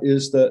talk about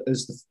is the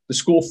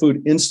School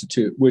Food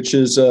Institute, which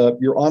is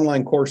your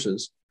online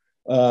courses,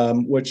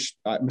 which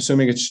I'm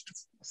assuming it's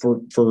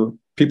for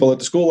people at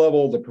the school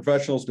level, the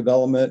professionals,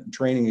 development, and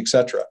training, et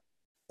cetera.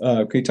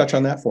 Can you touch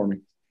on that for me?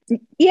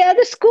 Yeah,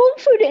 the School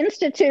Food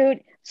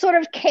Institute sort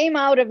of came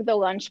out of the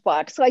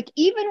Lunchbox. Like,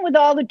 even with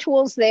all the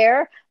tools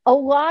there, a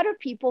lot of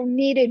people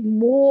needed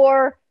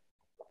more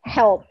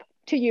help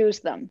to use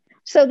them.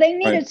 So they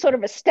needed sort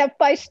of a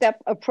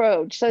step-by-step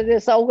approach. So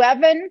there's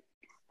 11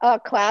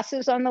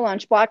 classes on the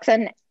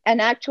Lunchbox.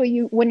 And actually,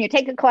 when you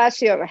take a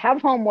class, you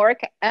have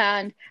homework,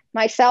 and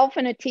myself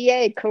and a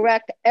TA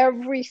correct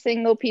every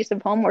single piece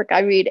of homework. I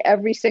read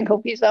every single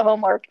piece of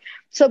homework.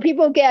 So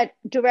people get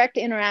direct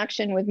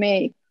interaction with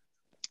me.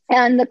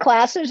 And the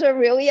classes are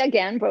really,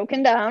 again,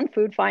 broken down: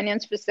 food,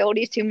 finance,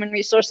 facilities, human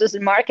resources,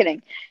 and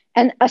marketing.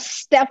 And a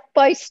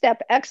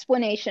step-by-step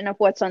explanation of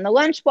what's on the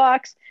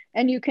Lunchbox.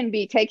 And you can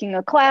be taking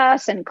a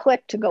class and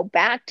click to go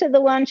back to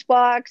the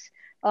Lunchbox.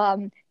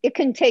 It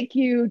can take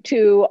you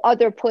to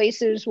other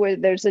places where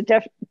there's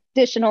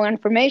additional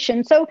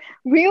information. So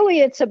really,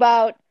 it's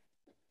about,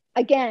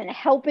 again,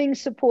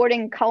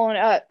 supporting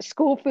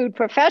school food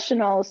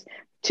professionals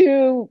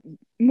to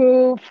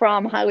move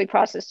from highly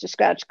processed to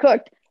scratch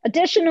cooked.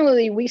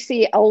 Additionally, we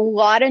see a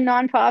lot of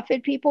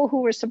nonprofit people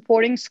who are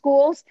supporting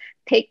schools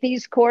take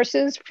these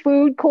courses.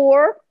 Food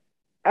Corps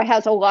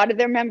has a lot of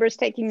their members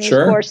taking these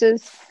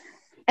courses.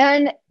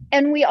 And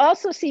we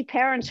also see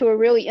parents who are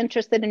really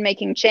interested in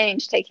making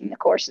change taking the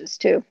courses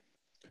too.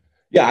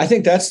 Yeah, I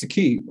think that's the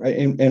key. Right?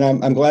 And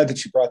I'm glad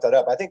that you brought that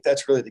up. I think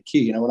that's really the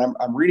key. When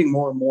I'm reading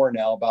more and more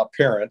now about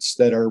parents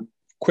that are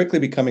quickly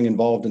becoming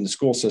involved in the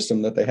school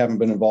system that they haven't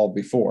been involved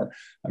before.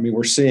 I mean,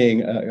 we're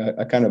seeing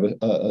a kind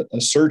of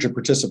a surge of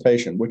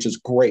participation, which is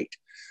great.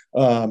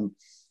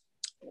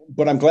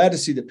 But I'm glad to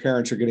see that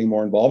parents are getting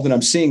more involved. And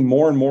I'm seeing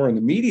more and more in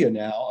the media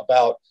now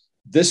about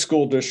this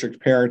school district.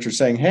 Parents are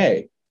saying,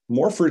 hey,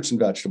 more fruits and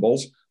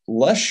vegetables,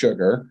 less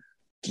sugar,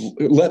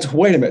 let's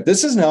wait a minute.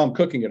 This is now I'm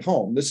cooking at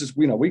home. This is,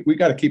 we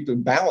got to keep the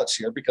balance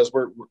here because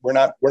we're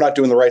not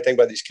doing the right thing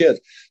by these kids.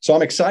 So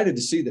I'm excited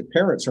to see that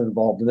parents are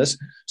involved in this.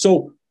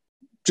 So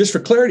just for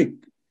clarity,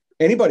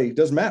 anybody,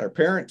 doesn't matter,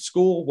 parent,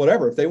 school,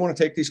 whatever, if they want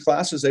to take these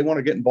classes, they want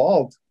to get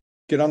involved,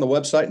 get on the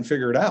website and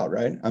figure it out,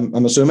 right?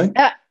 I'm assuming.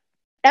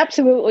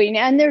 Absolutely.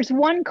 And there's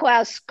one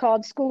class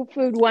called School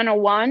Food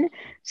 101.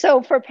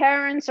 So for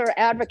parents or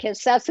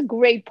advocates, that's a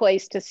great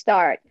place to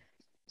start.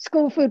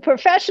 School food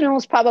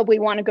professionals probably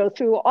want to go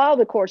through all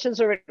the courses,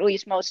 or at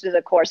least most of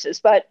the courses,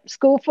 but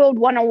School Food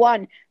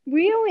 101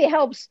 really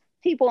helps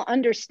people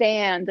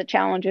understand the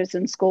challenges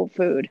in school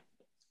food.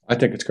 I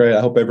think it's great.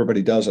 I hope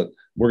everybody does it.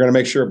 We're going to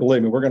make sure,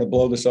 believe me, we're going to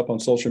blow this up on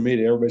social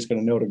media. Everybody's going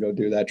to know to go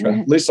do that.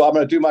 At least I'm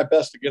going to do my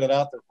best to get it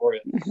out there for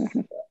you.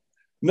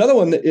 Another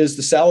one is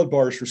the salad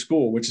bars for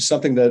school, which is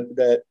something that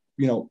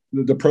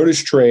the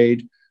produce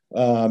trade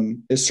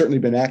has certainly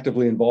been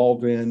actively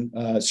involved in.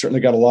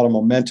 Certainly got a lot of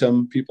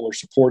momentum. People are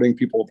supporting.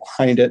 People are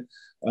behind it.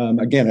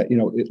 Again,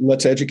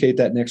 let's educate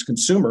that next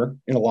consumer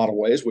in a lot of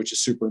ways, which is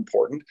super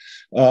important.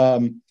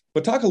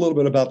 But talk a little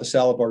bit about the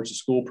Salad Bars to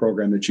School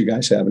program that you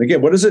guys have. And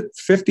again, what is it?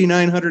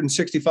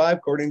 5,965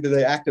 according to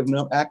the active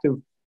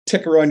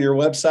ticker on your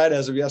website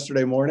as of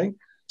yesterday morning.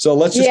 So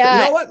let's just, you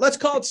know what? Let's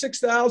call it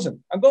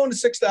 6,000. I'm going to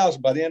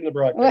 6,000 by the end of the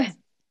broadcast.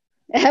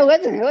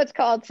 Let's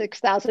call it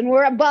 6,000.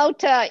 We're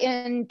about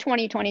in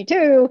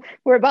 2022,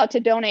 we're about to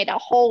donate a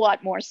whole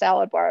lot more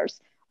salad bars.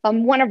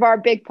 One of our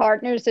big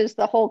partners is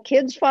the Whole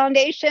Kids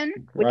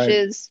Foundation, which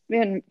is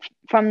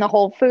from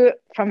Whole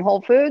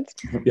Foods.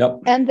 Yep.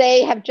 And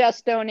they have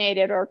just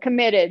donated or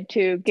committed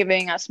to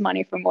giving us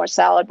money for more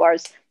salad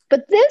bars.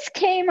 But this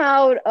came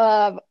out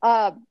of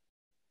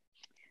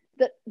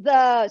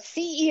the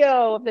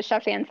CEO of the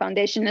Chef Ann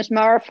Foundation is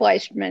Mara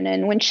Fleischman.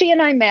 And when she and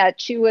I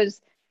met, she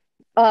was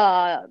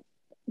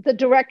the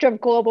director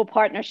of global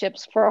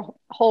partnerships for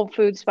Whole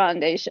Foods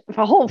Foundation,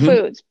 for Whole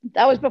Foods.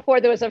 That was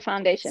before there was a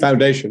foundation.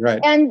 Foundation,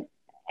 right.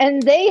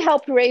 And they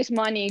helped raise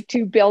money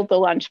to build the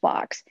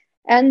lunchbox.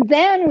 And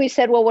then we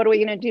said, well, what are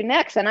we going to do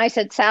next? And I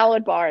said,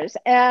 salad bars.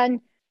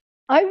 And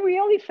I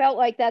really felt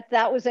like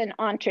that was an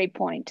entree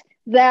point,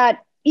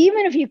 that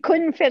even if you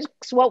couldn't fix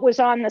what was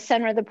on the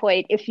center of the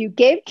plate, if you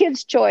gave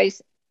kids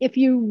choice, if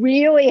you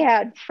really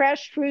had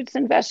fresh fruits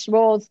and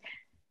vegetables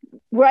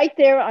right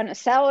there on a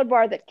salad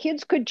bar that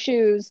kids could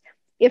choose,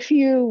 if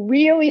you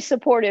really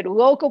supported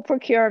local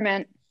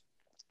procurement,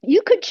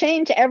 you could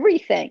change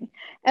everything.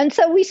 And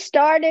so we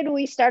started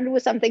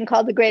with something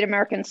called the Great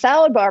American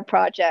Salad Bar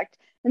Project.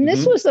 And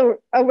this was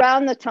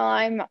around the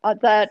time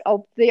that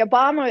the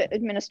Obama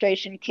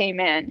administration came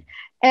in.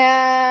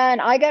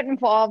 And I got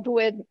involved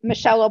with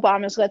Michelle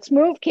Obama's Let's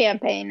Move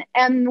campaign.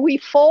 And we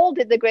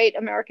folded the Great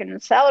American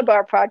Salad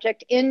Bar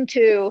Project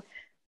into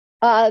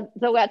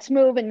the Let's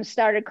Move and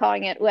started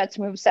calling it Let's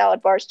Move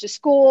Salad Bars to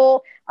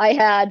School. I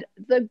had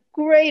the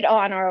great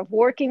honor of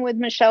working with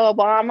Michelle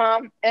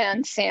Obama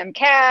and Sam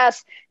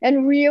Kass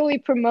and really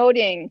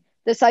promoting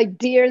this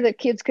idea that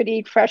kids could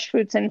eat fresh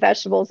fruits and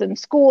vegetables in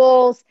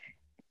schools.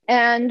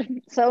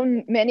 And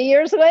so many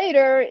years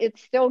later,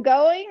 it's still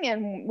going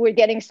and we're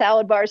getting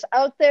salad bars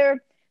out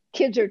there.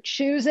 Kids are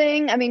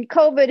choosing. I mean,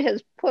 COVID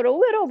has put a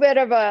little bit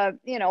of a,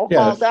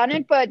 halt on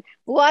it, but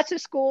lots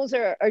of schools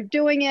are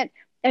doing it.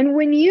 And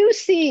when you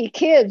see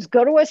kids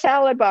go to a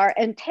salad bar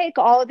and take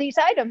all of these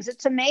items,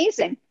 it's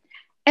amazing.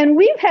 And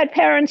we've had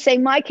parents say,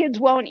 my kids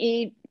won't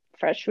eat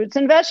fresh fruits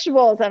and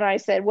vegetables. And I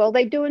said, well,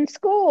 they do in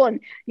school. And,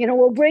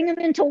 we'll bring them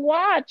in to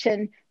watch.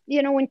 And,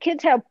 when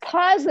kids have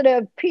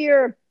positive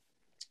peer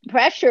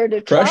pressure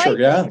to try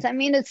things, I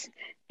mean,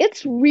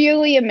 it's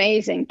really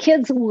amazing.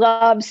 Kids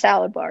love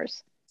salad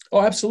bars.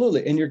 Oh,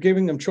 absolutely. And you're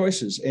giving them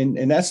choices.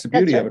 And that's the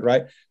beauty of it,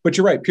 right? But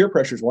you're right. Peer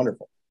pressure is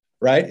wonderful,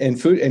 right?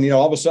 And food, and,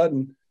 all of a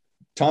sudden,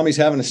 Tommy's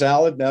having a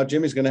salad. Now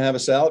Jimmy's going to have a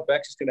salad.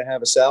 Becky's going to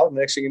have a salad.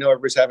 Next thing you know,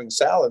 everybody's having a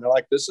salad. And they're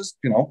like, this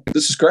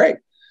is great.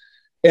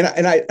 And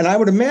I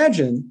would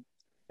imagine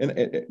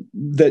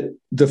that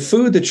the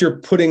food that you're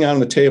putting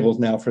on the tables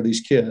now for these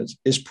kids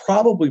is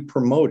probably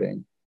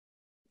promoting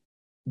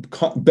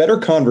better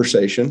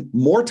conversation,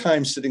 more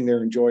time sitting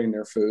there enjoying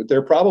their food.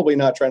 They're probably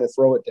not trying to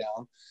throw it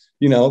down.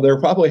 They'll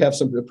probably have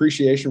some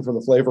appreciation for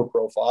the flavor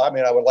profile. I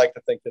mean, I would like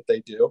to think that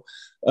they do.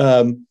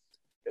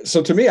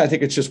 So to me, I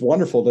think it's just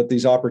wonderful that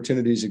these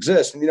opportunities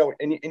exist. And,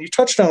 and you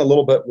touched on a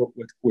little bit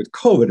with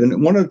COVID.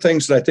 And one of the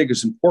things that I think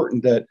is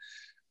important that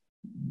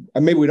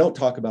maybe we don't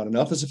talk about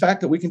enough is the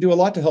fact that we can do a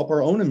lot to help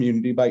our own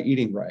immunity by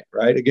eating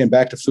right? Again,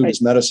 back to food as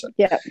medicine.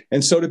 Yeah.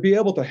 And so to be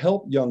able to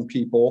help young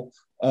people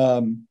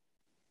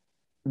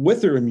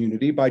with their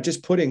immunity by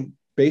just putting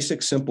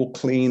basic, simple,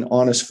 clean,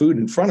 honest food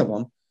in front of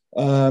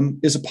them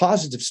is a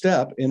positive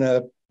step in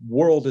a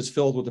world that's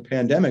filled with a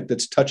pandemic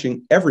that's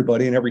touching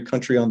everybody in every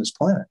country on this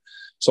planet.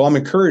 So I'm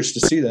encouraged to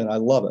see that. I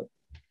love it.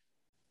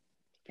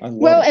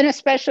 And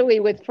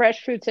especially with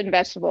fresh fruits and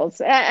vegetables.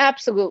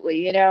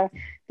 Absolutely.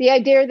 The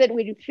idea that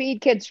we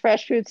feed kids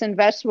fresh fruits and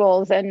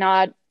vegetables and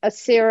not a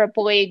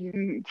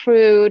syrup-laden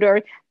fruit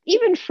or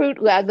even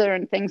fruit leather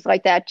and things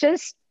like that,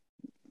 just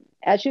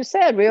as you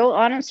said, real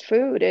honest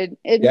food. It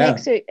Yeah,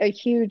 makes a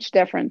huge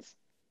difference.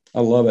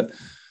 I love it.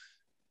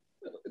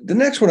 The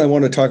next one I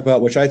want to talk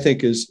about, which I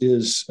think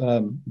is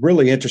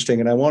really interesting,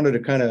 and I wanted to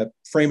kind of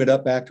frame it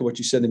up back to what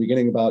you said in the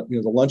beginning about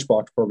the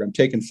lunchbox program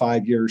taking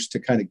 5 years to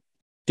kind of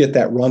get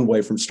that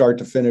runway from start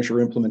to finish or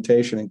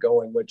implementation and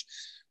going,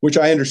 which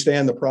I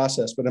understand the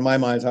process, but in my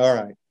mind, all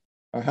right,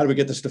 how do we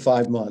get this to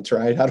 5 months,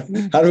 right? How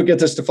do we get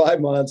this to 5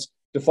 months,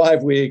 to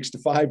 5 weeks, to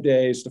 5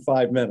 days, to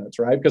 5 minutes,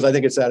 right? Because I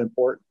think it's that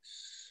important.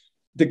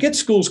 The Get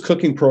Schools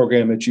cooking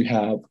program that you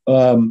have,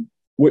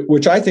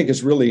 which I think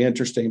is really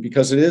interesting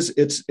because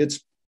it's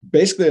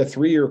basically a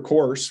 3-year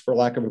course, for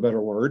lack of a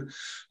better word.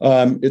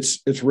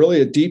 It's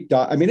really a deep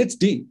dive. I mean, it's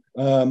deep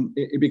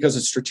because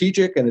it's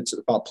strategic and it's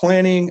about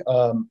planning.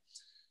 I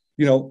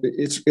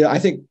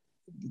think,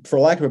 for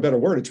lack of a better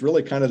word, it's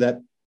really kind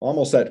of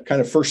almost that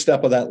kind of first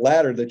step of that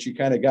ladder that you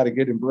kind of got to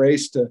get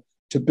embraced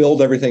to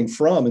build everything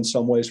from, in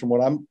some ways, from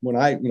when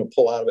I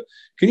pull out of it.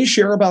 Can you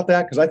share about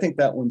that? Because I think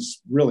that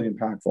one's really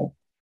impactful.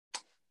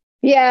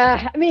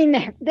 Yeah, I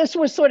mean, this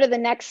was sort of the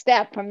next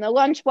step from the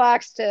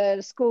lunchbox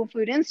to School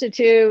Food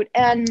Institute,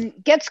 and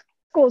Get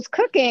Schools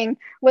Cooking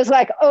was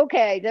like,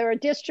 okay, there are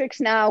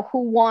districts now who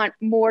want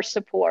more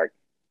support.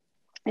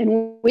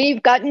 And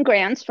we've gotten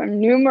grants from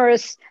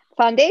numerous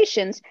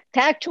foundations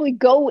to actually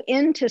go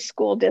into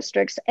school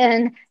districts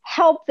and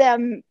help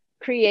them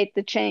create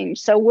the change.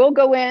 So we'll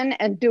go in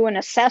and do an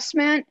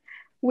assessment.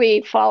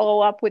 We follow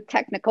up with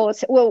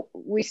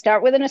we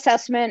start with an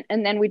assessment,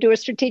 and then we do a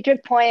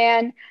strategic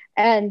plan,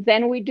 and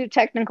then we do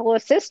technical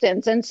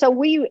assistance. And so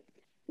we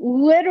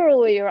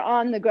literally are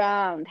on the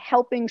ground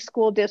helping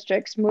school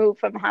districts move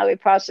from highly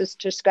processed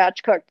to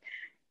scratch cooked.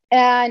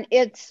 And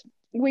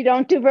we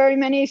don't do very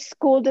many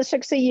school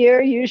districts a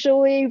year,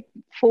 usually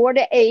 4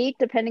 to 8,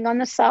 depending on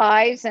the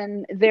size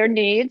and their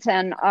needs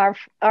and our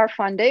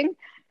funding.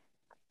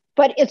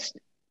 But it's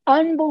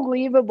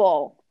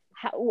unbelievable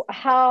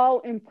how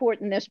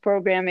important this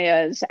program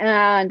is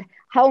and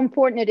how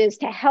important it is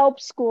to help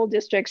school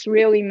districts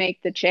really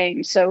make the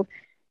change. So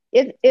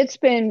it's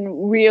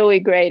been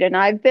really great. And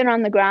I've been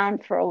on the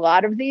ground for a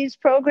lot of these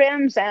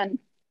programs, and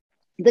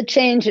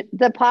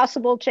the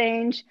possible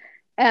change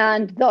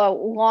and the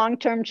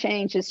long-term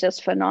change is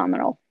just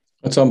phenomenal.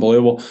 That's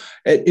unbelievable.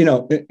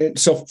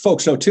 So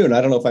folks know too, and I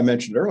don't know if I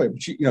mentioned earlier,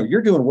 but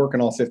you're doing work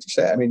in all 50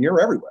 states. I mean,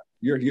 you're everywhere.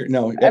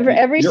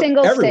 Every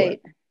single everywhere.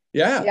 state.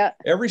 Yeah.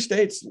 Every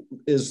state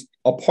is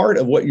a part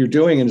of what you're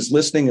doing and is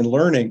listening and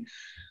learning.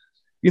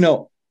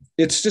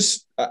 It's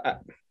just,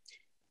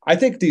 I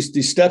think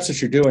these steps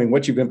that you're doing,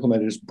 what you've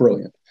implemented is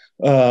brilliant.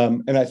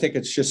 And I think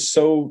it's just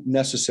so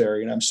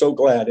necessary, and I'm so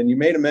glad. And you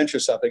made a mention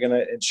of something,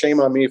 and shame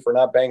on me for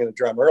not banging the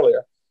drum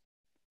earlier.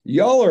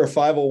 Y'all are a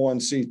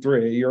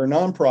 501c3. You're a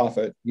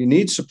nonprofit. You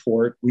need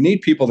support. We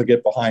need people to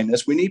get behind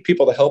this. We need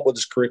people to help with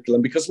this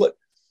curriculum, because look,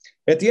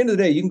 at the end of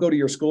the day, you can go to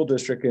your school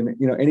district in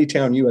any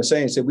town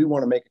USA and say, we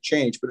want to make a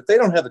change. But if they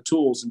don't have the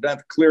tools and don't have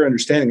a clear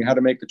understanding of how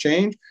to make the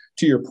change,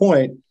 to your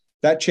point,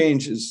 that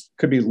change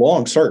could be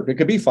long certain. It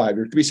could be 5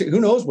 years. It could be,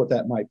 who knows what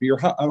that might be, or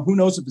who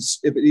knows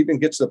if it even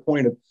gets to the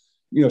point of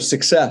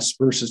success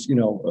versus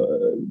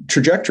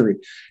trajectory.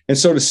 And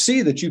so to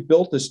see that you've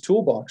built this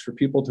toolbox for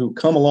people to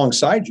come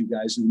alongside you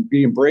guys and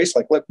be embraced,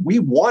 like, look, we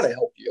want to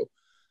help you,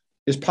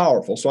 is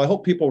powerful. So I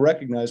hope people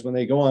recognize when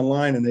they go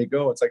online and they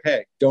go, it's like,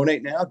 hey,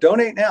 donate now.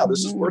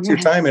 This is worth your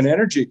time and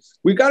energy.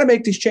 We've got to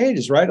make these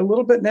changes, right? A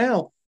little bit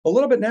now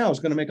is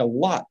going to make a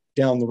lot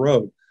down the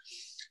road.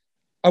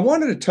 I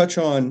wanted to touch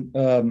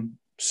on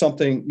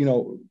something,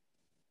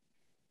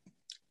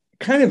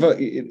 kind of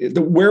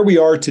where we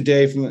are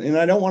today. And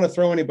I don't want to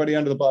throw anybody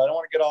under the bus. I don't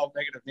want to get all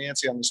negative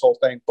Nancy on this whole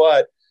thing,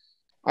 but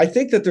I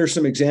think that there's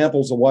some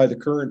examples of why the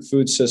current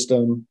food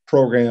system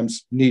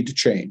programs need to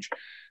change,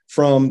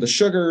 from the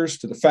sugars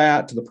to the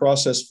fat to the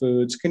processed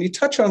foods. Can you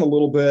touch on a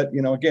little bit?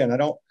 Again, I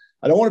don't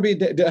want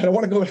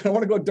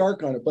to go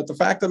dark on it, but the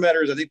fact of the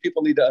matter is, I think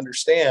people need to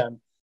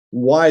understand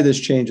why this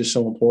change is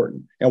so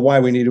important and why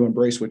we need to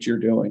embrace what you're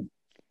doing.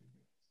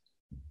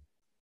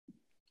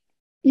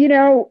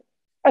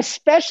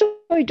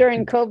 Especially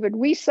during COVID,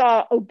 we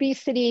saw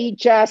obesity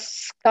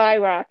just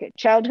skyrocket.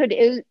 Childhood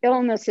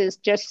illnesses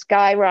just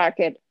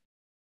skyrocket.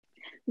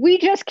 We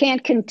just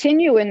can't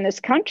continue in this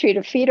country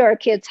to feed our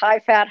kids high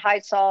fat, high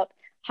salt,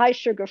 high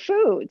sugar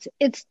foods.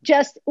 It's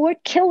just, we're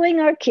killing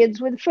our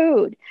kids with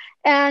food.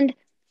 And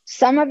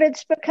some of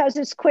it's because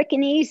it's quick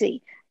and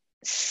easy.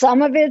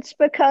 Some of it's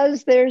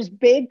because there's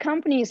big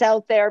companies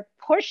out there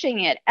pushing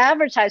it,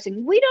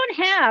 advertising. We don't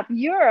have in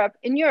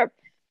Europe,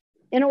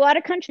 in a lot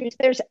of countries,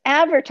 there's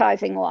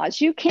advertising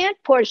laws. You can't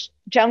push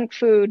junk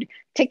food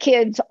to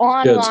kids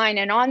online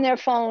and on their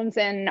phones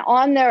and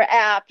on their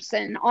apps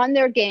and on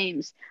their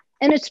games.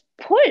 And it's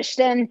pushed.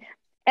 And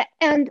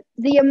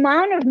the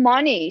amount of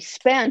money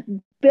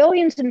spent,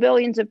 billions and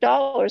billions of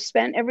dollars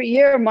spent every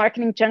year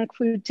marketing junk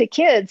food to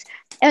kids,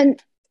 and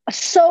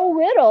so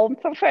little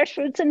for fresh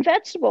fruits and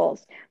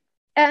vegetables.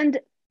 And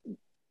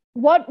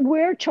what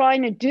we're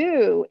trying to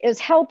do is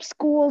help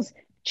schools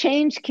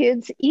change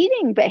kids'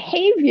 eating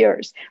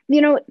behaviors.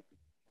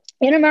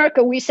 in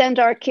America, we send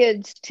our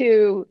kids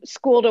to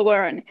school to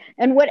learn,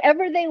 and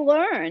whatever they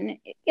learn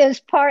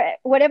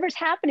whatever's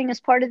happening is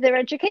part of their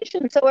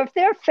education. So if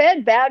they're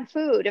fed bad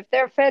food, if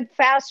they're fed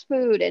fast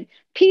food and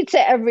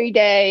pizza every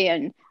day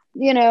and,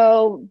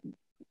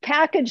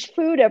 packaged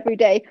food every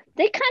day,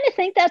 they kind of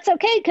think that's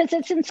okay because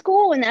it's in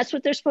school and that's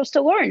what they're supposed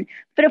to learn.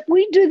 But if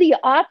we do the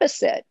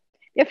opposite,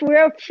 if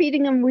we're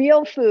feeding them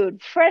real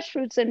food, fresh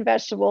fruits and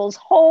vegetables,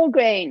 whole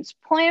grains,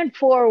 plant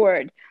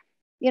forward,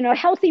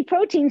 healthy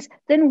proteins,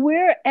 then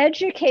we're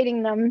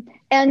educating them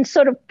and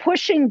sort of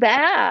pushing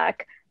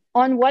back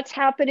on what's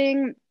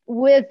happening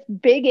with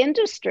big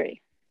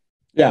industry.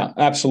 Yeah,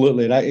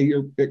 absolutely.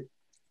 And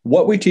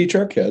what we teach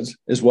our kids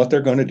is what they're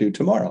going to do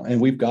tomorrow.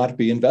 And we've got to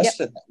be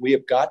invested in that. We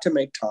have got to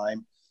make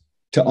time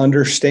to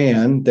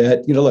understand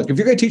that, look, if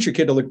you're going to teach your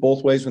kid to look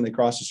both ways when they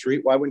cross the street,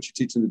 why wouldn't you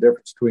teach them the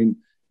difference between,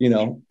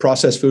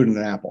 processed food and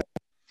an apple?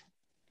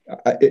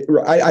 It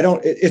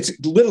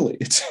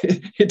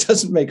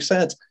doesn't make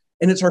sense.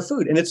 And it's our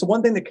food. And it's the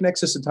one thing that connects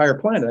this entire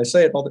planet. I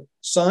say it all the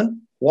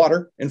sun,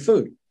 water, and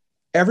food.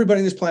 Everybody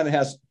on this planet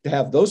has to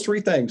have those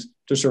three things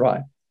to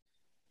survive.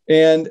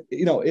 And,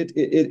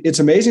 it's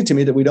amazing to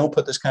me that we don't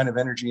put this kind of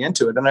energy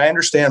into it. And I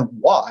understand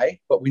why,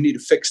 but we need to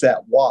fix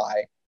that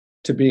why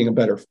to being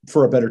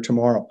for a better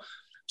tomorrow.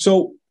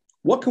 So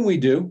what can we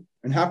do?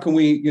 And how can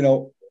we,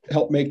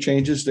 help make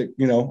changes that,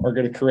 are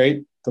going to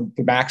create the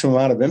maximum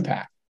amount of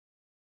impact?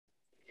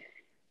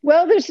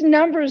 Well, there's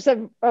numbers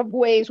of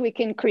ways we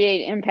can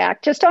create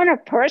impact just on a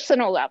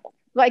personal level.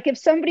 Like if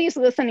somebody's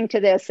listening to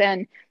this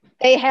and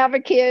they have a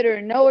kid or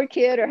know a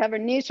kid or have a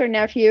niece or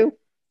nephew,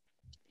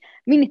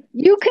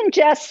 you can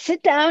just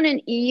sit down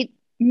and eat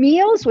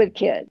meals with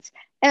kids.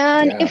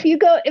 And if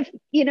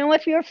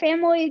you're a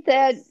family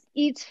that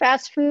eats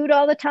fast food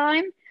all the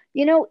time,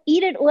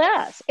 eat it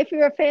less. If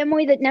you're a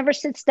family that never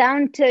sits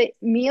down to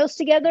meals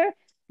together,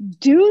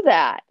 do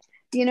that.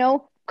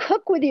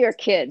 Cook with your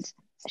kids.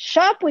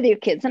 Shop with your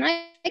kids. And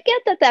I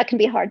get that can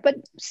be hard, but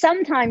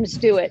sometimes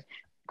do it.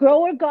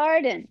 Grow a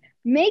garden.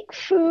 Make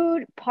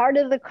food part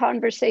of the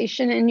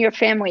conversation in your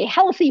family.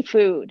 Healthy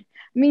food.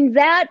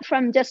 That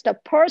from just a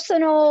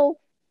personal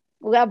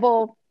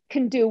level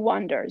can do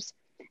wonders.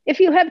 If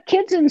you have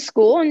kids in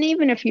school, and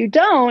even if you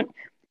don't,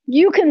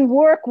 you can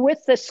work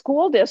with the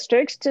school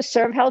districts to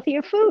serve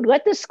healthier food.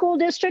 Let the school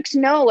districts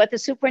know, let the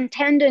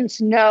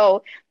superintendents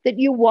know that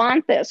you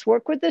want this.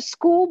 Work with the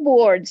school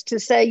boards to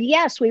say,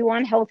 yes, we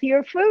want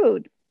healthier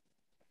food.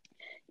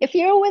 If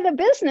you're with a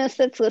business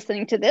that's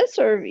listening to this,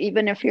 or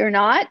even if you're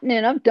not,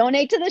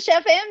 donate to the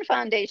Chef Ann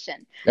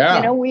Foundation.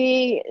 Yeah.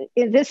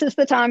 This is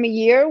the time of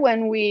year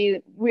when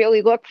we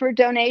really look for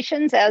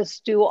donations, as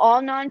do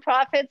all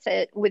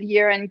nonprofits with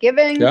year-end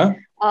giving. Yeah.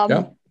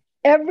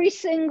 Every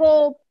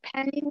single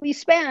penny we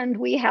spend,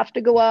 we have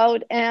to go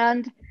out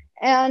and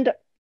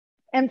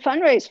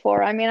fundraise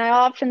for. I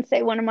often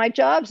say one of my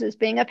jobs is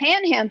being a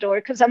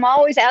panhandler because I'm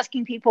always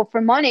asking people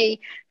for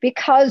money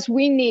because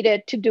we need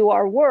it to do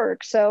our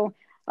work. So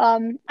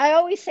I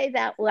always say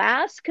that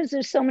last because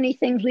there's so many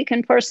things we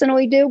can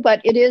personally do,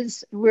 but it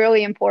is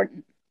really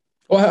important.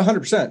 Well,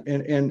 100%.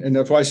 And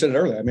that's why I said it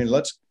earlier.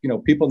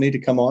 People need to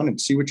come on and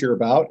see what you're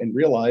about and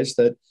realize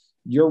that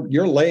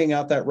you're laying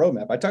out that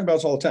roadmap. I talk about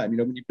this all the time.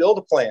 When you build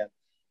a plan,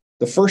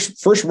 the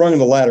first rung of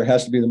the ladder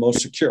has to be the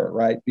most secure,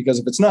 right? Because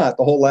if it's not,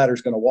 the whole ladder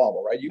is going to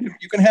wobble, right?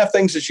 You can have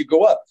things as you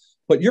go up,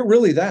 but you're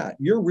really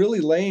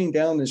laying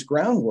down this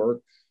groundwork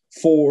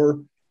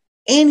for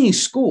any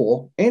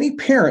school, any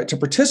parent to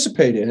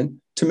participate in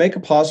to make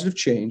a positive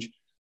change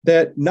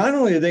that not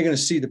only are they going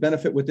to see the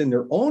benefit within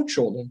their own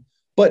children,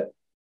 but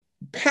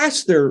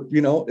past their,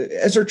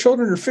 as their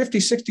children are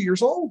 50, 60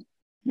 years old,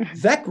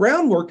 that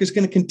groundwork is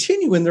going to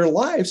continue in their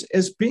lives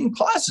as being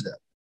positive.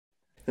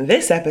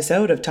 This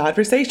episode of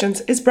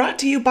Toddversations is brought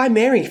to you by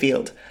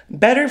Merrifield.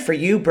 Better for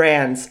you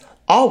brands.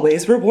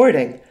 Always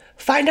rewarding.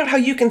 Find out how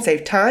you can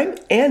save time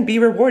and be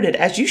rewarded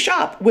as you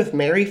shop with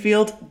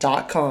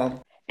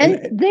Merrifield.com.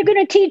 And they're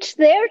going to teach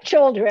their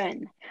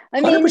children.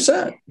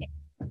 100%.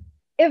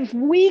 If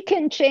we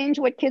can change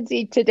what kids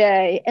eat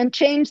today and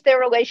change their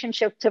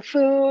relationship to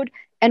food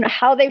and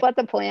how they want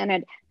the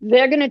planet,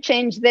 they're going to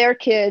change their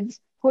kids.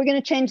 We're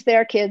going to change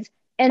their kids.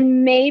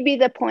 And maybe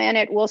the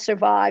planet will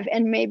survive,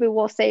 and maybe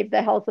we'll save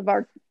the health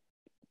of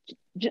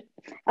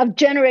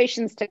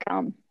generations to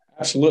come.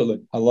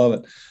 Absolutely. I love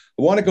it.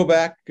 I want to go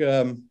back,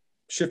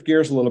 shift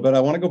gears a little bit. I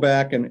want to go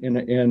back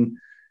and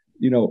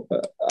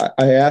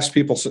I ask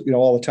people,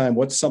 all the time,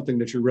 what's something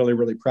that you're really,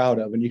 really proud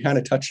of? And you kind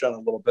of touched on a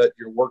little bit,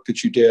 your work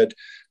that you did.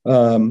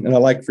 And I'd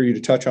like for you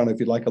to touch on it, if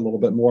you'd like, a little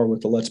bit more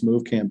with the Let's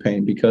Move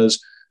campaign,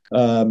 because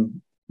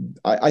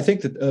I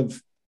think that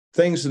of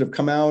things that have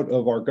come out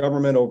of our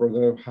government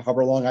over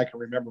however long I can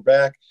remember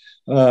back,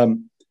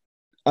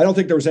 I don't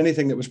think there was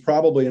anything that was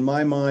probably in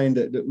my mind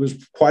that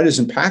was quite as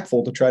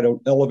impactful to try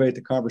to elevate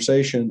the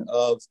conversation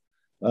of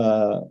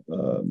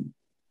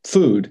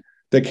food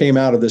that came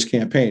out of this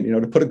campaign.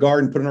 To put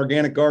an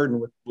organic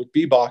garden with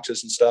bee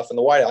boxes and stuff in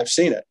the White House. I've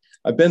seen it.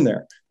 I've been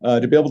there.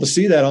 To be able to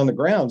see that on the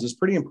grounds is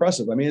pretty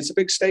impressive. It's a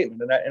big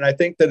statement. And I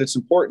think that it's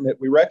important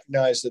that we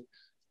recognize that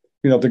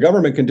the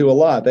government can do a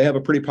lot. They have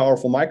a pretty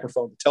powerful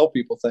microphone to tell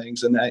people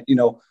things. And that,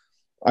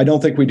 I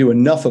don't think we do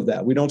enough of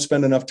that. We don't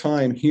spend enough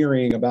time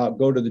hearing about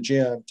go to the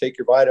gym, take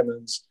your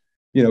vitamins,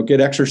 get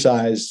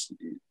exercise,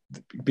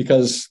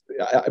 because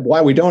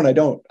why we don't, I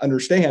don't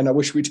understand. I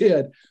wish we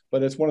did,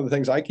 but it's one of the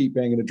things I keep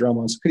banging the drum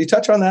on. So could you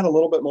touch on that a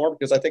little bit more?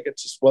 Because I think it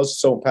just was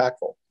so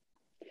impactful.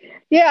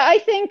 Yeah, I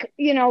think,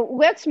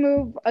 let's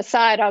move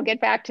aside. I'll get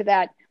back to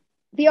that.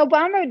 The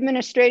Obama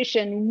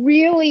administration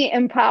really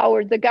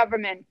empowered the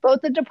government,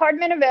 both the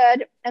Department of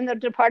Ed and the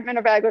Department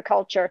of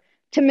Agriculture,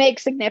 to make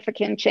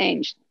significant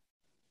change.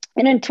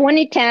 And in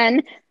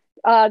 2010,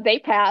 they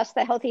passed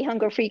the Healthy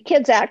Hunger-Free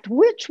Kids Act,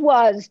 which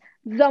was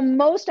the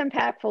most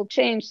impactful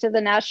change to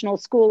the National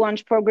School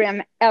Lunch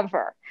Program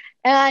ever.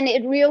 And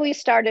it really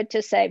started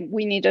to say,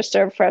 we need to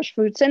serve fresh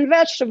fruits and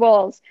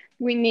vegetables.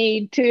 We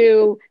need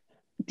to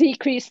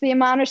decrease the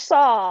amount of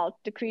salt,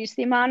 decrease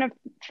the amount of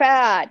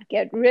fat,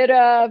 get rid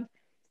of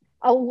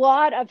a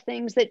lot of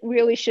things that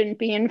really shouldn't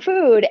be in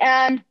food.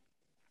 And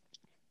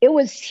it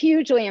was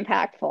hugely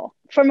impactful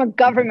from a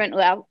government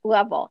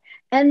level.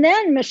 And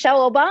then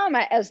Michelle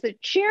Obama, as the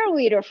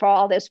cheerleader for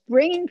all this,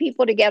 bringing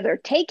people together,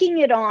 taking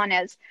it on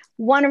as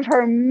one of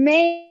her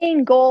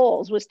main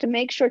goals was to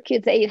make sure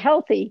kids ate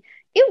healthy.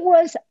 It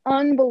was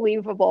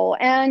unbelievable.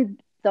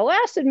 And the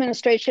last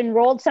administration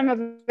rolled some of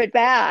it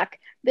back,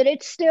 but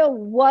it still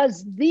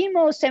was the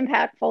most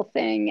impactful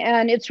thing.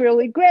 And it's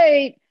really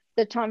great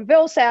that Tom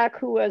Vilsack,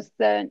 who was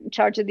in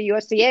charge of the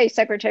USDA,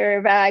 Secretary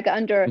of Ag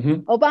under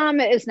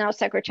Obama, is now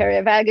Secretary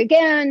of Ag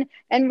again,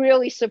 and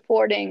really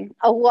supporting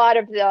a lot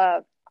of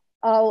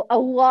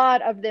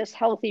this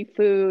healthy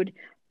food.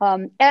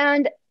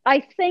 And I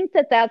think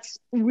that that's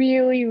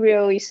really,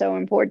 really so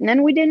important.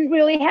 And we didn't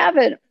really have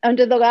it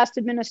under the last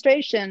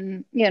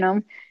administration,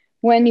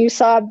 when you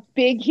saw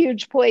big,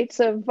 huge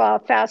plates of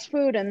fast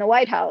food in the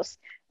White House.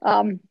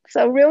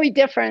 So really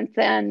different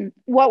than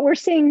what we're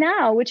seeing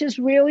now, which is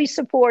really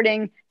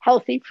supporting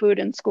healthy food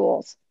in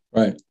schools.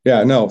 Right.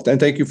 Yeah, no. And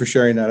thank you for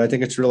sharing that. I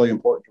think it's really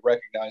important to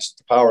recognize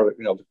the power that,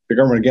 the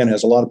government, again,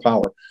 has a lot of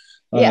power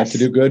Yes. to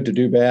do good, to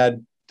do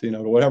bad, to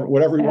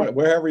whatever you want,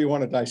 wherever you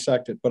want to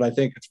dissect it. But I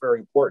think it's very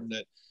important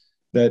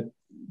that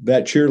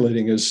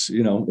cheerleading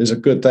is a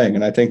good thing.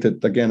 And I think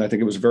that, again, I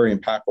think it was a very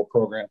impactful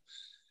program.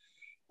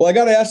 Well, I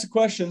got to ask the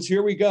questions.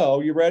 Here we go.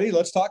 You ready?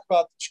 Let's talk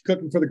about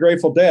cooking for the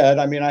Grateful Dead.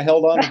 I mean, I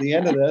held on to the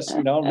end of this.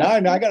 Now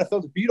I got to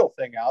throw the Beatle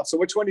thing out. So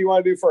which one do you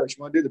want to do first?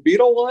 You want to do the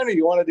Beatle one, or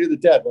you want to do the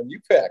Dead one?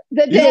 You pick.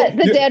 The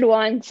dead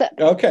one. So,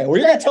 okay. Well,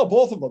 you're going to tell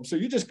both of them. So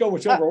you just go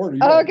whichever order you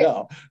want to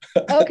go.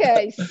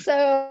 Okay.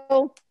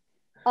 So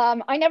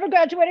I never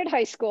graduated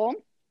high school.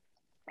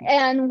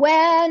 And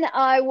when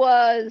I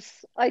was,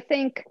 I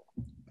think,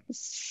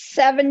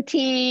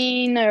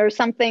 17 or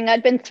something,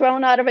 I'd been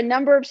thrown out of a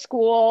number of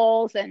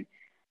schools, and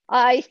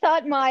I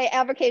thought my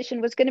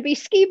avocation was going to be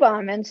ski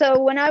bum. And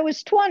so when I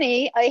was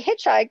 20, I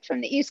hitchhiked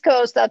from the East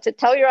Coast out to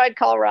Telluride,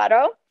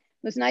 Colorado.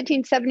 It was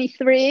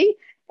 1973.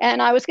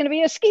 And I was going to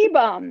be a ski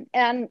bum.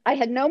 And I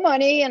had no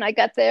money. And I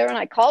got there and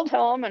I called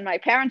home, and my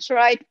parents,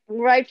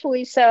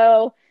 rightfully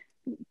so,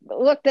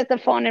 looked at the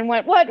phone and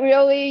went, "What,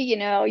 really?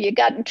 You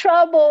got in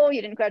trouble.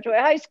 You didn't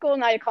graduate high school.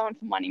 Now you're calling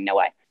for money. No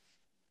way."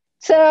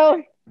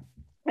 So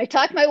I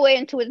talked my way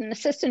into an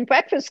assistant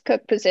breakfast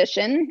cook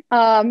position,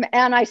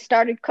 and I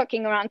started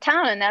cooking around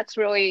town, and that's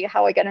really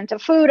how I got into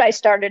food. I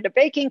started a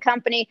baking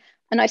company,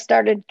 and I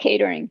started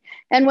catering.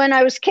 And when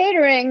I was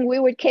catering, we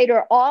would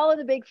cater all of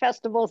the big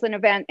festivals and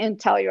events in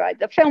Telluride: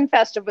 the Film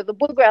Festival, the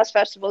Bluegrass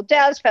Festival,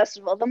 Jazz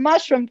Festival, the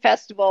Mushroom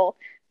Festival,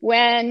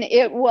 when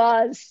it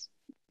was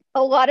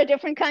a lot of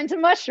different kinds of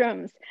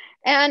mushrooms.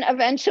 And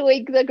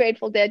eventually the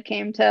Grateful Dead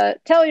came to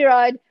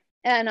Telluride,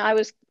 and I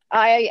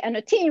and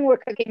a team were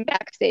cooking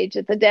backstage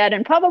at the Dead.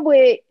 And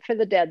probably for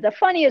the Dead, the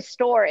funniest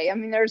story, I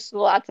mean, there's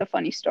lots of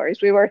funny stories.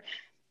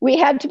 We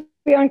had to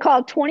be on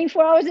call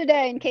 24 hours a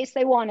day in case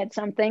they wanted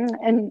something.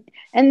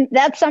 And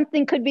that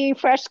something could be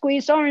fresh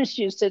squeezed orange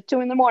juice at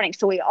 2 a.m.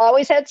 So we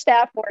always had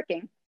staff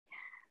working.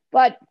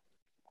 But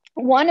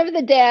one of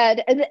the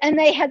Dead, and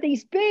they had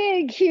these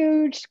big,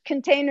 huge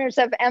containers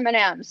of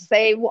M&Ms.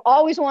 They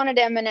always wanted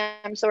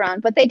M&Ms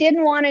around, but they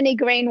didn't want any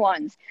green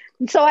ones.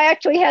 And so I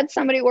actually had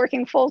somebody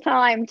working full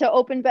time to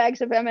open bags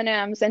of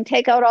M&Ms and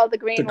take out all the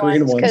green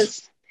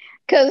ones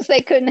because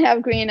they couldn't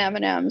have green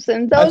M&Ms.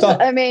 And those,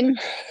 I mean,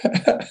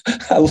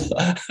 I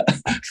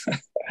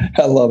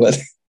love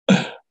it.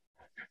 Go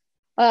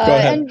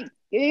ahead.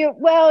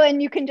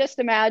 And you can just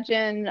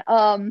imagine.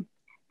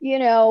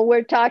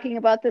 We're talking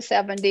about the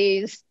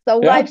 70s, the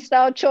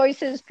lifestyle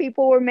choices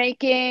people were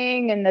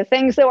making and the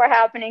things that were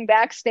happening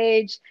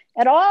backstage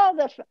at all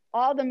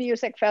the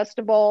music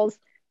festivals,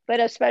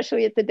 but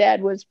especially at the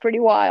Dead was pretty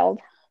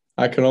wild.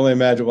 I can only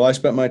imagine. Well, I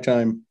spent my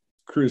time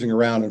cruising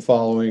around and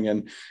following,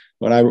 and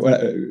when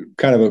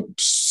kind of a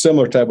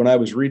similar type, when I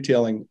was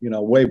retailing,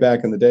 way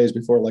back in the days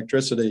before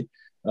electricity,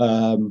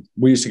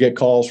 we used to get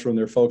calls from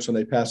their folks when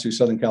they passed through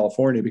Southern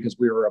California, because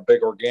we were a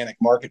big organic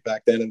market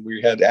back then, and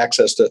we had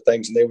access to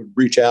things, and they would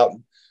reach out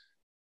and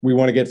we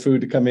want to get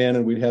food to come in,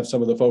 and we'd have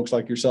some of the folks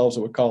like yourselves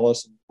that would call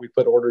us, and we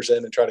put orders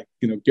in and try to,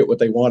 get what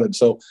they wanted.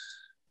 So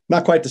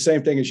not quite the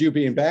same thing as you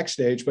being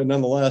backstage, but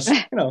nonetheless,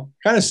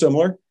 kind of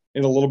similar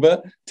in a little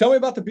bit. Tell me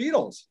about the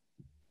Beatles.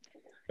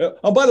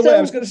 Oh, by the way,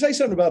 I was going to say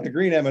something about the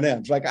green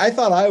M&Ms. Like, I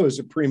thought I was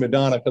a prima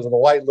donna because of the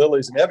white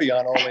lilies and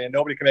Evian only, and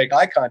nobody can make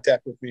eye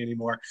contact with me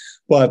anymore.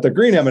 But the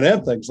green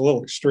M&M thing's a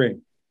little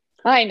extreme.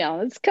 I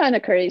know, it's kind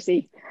of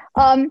crazy.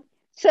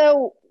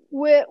 So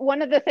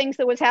one of the things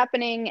that was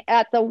happening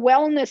at the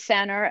wellness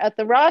center at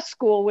the Ross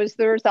School was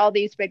there's all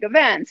these big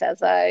events,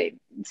 as I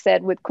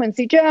said, with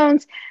Quincy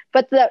Jones.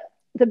 But the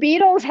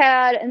Beatles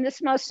had, and this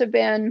must have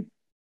been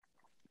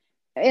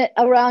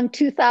around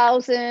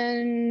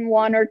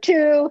 2001 or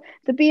 2,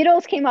 the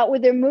Beatles came out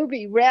with their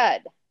movie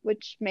Red,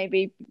 which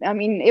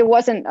it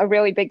wasn't a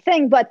really big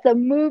thing, but the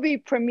movie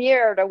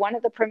premiered, or one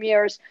of the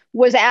premieres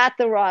was at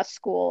the Ross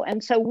School.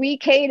 And so we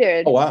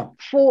catered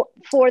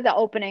for the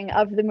opening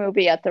of the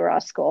movie at the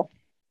Ross School.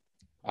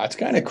 That's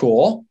kind of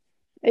cool.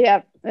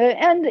 Yeah.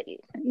 And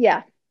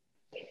yeah,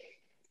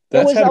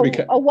 it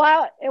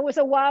was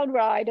a wild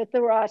ride at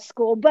the Ross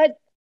School, but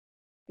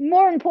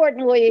more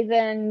importantly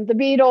than the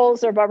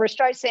Beatles or Barbra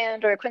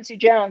Streisand or Quincy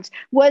Jones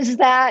was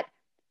that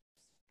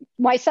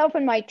myself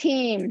and my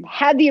team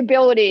had the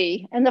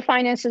ability and the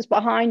finances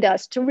behind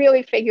us to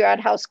really figure out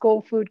how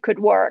school food could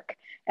work.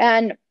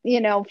 And,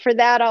 for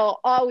that,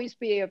 I'll always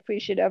be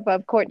appreciative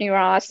of Courtney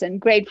Ross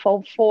and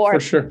grateful for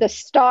sure. the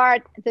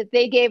start that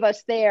they gave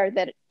us there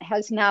that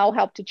has now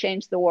helped to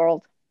change the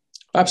world.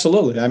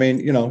 Absolutely. I mean,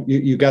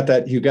 you got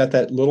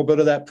that little bit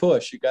of that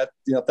push. You got,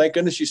 thank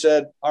goodness you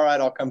said, all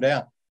right, I'll come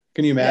down.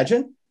 Can you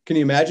imagine? Yeah. Can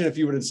you imagine if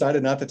you would have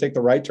decided not to take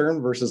the right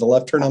turn versus a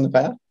left turn on the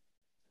path?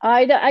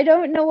 I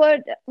don't know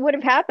what would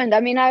have happened.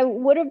 I mean, I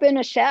would have been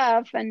a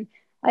chef, and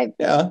I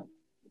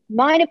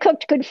might have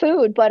cooked good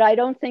food, but I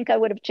don't think I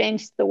would have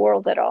changed the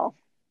world at all.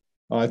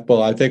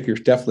 Well, I think you're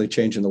definitely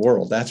changing the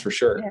world. That's for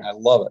sure. Yeah. I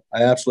love it.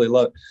 I absolutely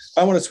love it.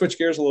 I want to switch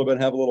gears a little bit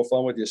and have a little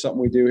fun with you.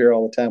 Something we do here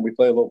all the time. We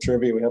play a little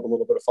trivia. We have a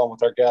little bit of fun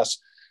with our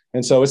guests.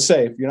 And so it's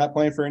safe. You're not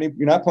playing for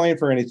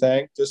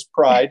anything, just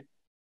pride.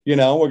 We're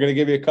going to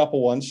give you a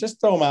couple ones. Just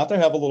throw them out there,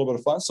 have a little bit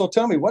of fun. So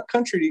tell me, what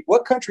country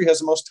has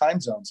the most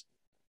time zones?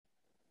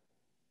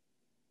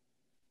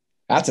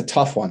 That's a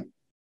tough one.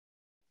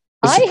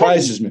 It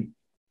surprises me.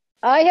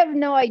 I have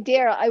no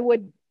idea. I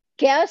would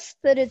guess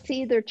that it's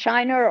either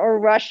China or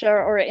Russia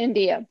or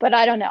India, but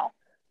I don't know.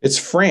 It's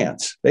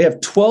France. They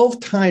have 12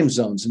 time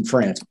zones in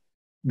France.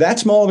 That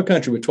small of a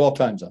country with 12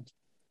 time zones.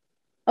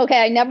 Okay,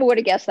 I never would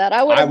have guessed that.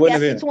 I would have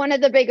guessed it's one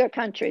of the bigger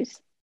countries.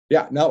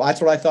 Yeah, no,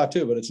 that's what I thought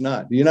too, but it's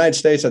not. The United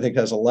States, I think,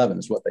 has 11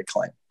 is what they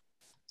claim.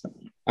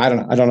 I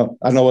don't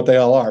know what they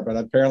all are, but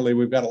apparently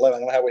we've got 11. I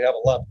don't know how we have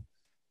 11.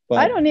 But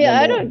I don't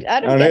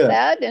get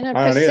that. In the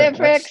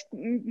Pacific,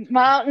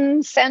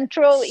 Mountain,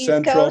 Central,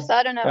 East Coast,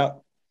 I don't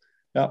know.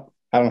 Yeah,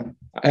 I don't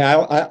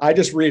know. I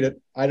just read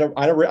it. I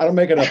don't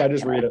make it up. I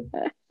just read it.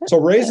 So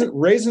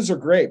raisins or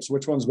grapes?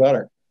 Which one's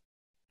better?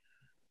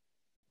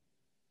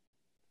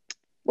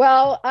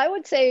 Well, I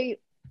would say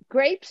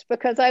grapes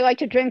because I like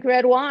to drink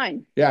red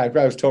wine. Yeah, I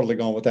was totally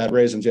going with that.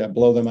 Raisins, yeah,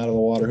 blow them out of the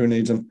water. Who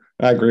needs them?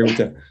 I agree with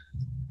you.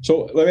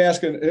 So let me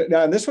ask you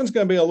now, and this one's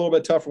going to be a little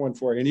bit tougher one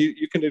for you, and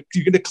you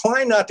can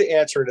decline not to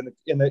answer it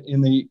in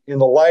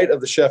the light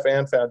of the Chef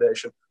Ann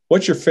Foundation.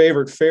 What's your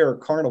favorite fair or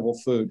carnival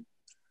food?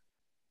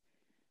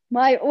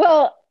 My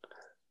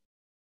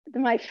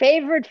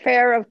favorite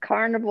fair of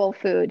carnival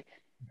food.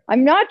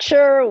 I'm not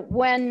sure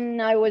when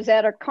I was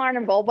at a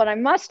carnival, but I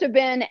must have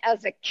been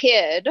as a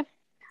kid.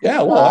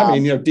 Yeah, well,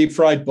 deep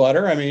fried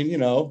butter.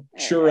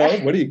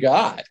 Churros. What do you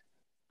got?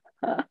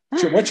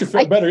 What's your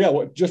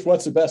favorite?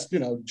 What's the best?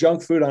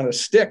 Junk food on a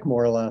stick,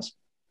 more or less.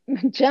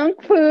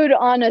 Junk food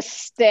on a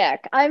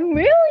stick. I'm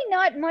really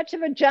not much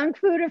of a junk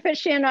food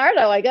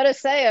aficionado. I got to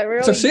say,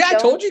 I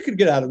told you could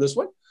get out of this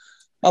one.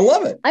 I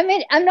love it. I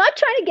mean, I'm not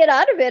trying to get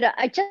out of it.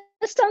 I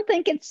just don't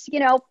think it's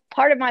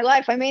part of my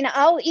life. I mean,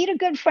 I'll eat a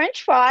good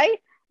French fry.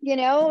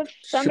 If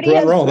somebody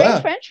has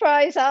great French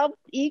fries, I'll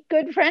eat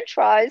good French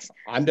fries.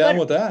 I'm down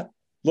with that. A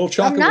little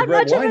chocolate with red wine.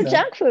 I'm not much of a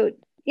junk food.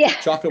 Yeah.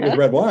 Chocolate with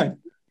red wine.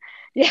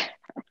 Yeah.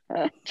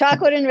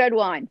 Chocolate and red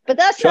wine. But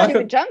that's not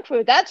even junk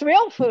food. That's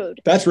real food.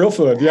 That's real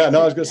food. Yeah.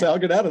 No, I was going to say, I'll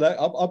get out of that.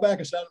 I'll back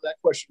us out of that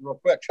question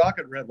real quick.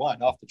 Chocolate and red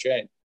wine off the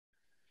chain.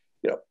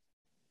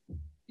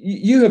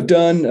 You have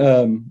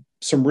done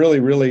some really,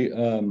 really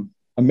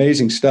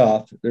amazing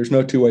stuff. There's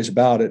no two ways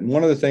about it. And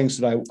one of the things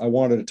that I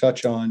wanted to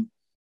touch on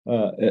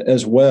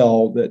as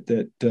well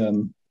that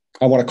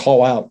I want to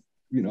call out,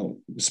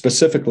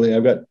 specifically,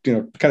 I've got,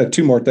 kind of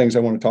two more things I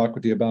want to talk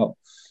with you about.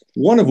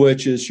 One of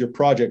which is your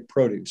Project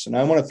Produce. And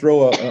I want to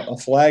throw a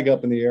flag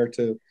up in the air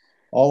to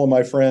all of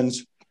my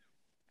friends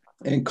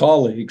and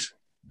colleagues.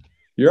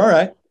 You're all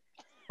right.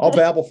 I'll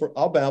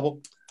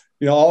babble.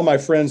 All of my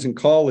friends and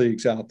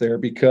colleagues out there,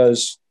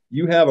 because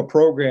you have a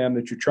program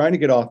that you're trying to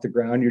get off the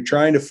ground. You're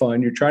trying to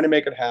fund, you're trying to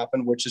make it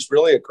happen, which is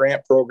really a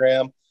grant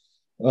program,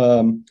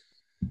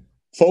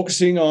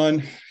 focusing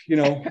on,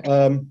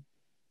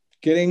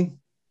 getting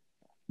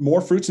more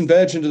fruits and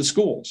veg into the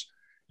schools.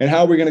 And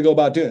how are we going to go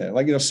about doing it?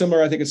 Like,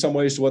 similar, I think, in some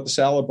ways to what the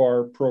salad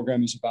bar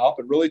program is about,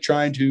 but really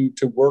trying to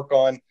work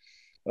on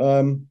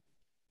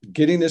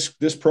getting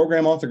this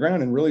program off the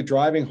ground and really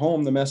driving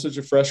home the message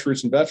of fresh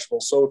fruits and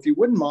vegetables. So if you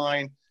wouldn't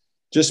mind,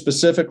 just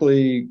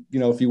specifically,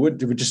 if you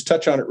would just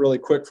touch on it really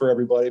quick for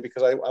everybody,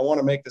 because I want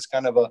to make this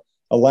kind of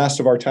a last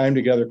of our time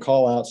together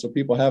call out so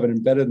people have it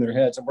embedded in their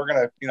heads. And we're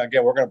going to,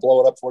 again, we're going to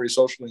blow it up for you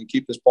socially and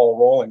keep this ball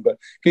rolling. But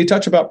can you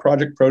touch about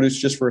Project Produce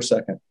just for a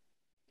second?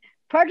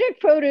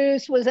 Project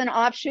Produce was an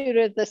offshoot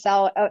of the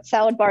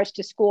salad bars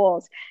to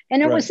schools.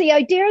 And it was the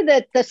idea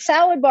that the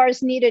salad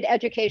bars needed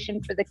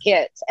education for the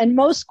kids. And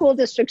most school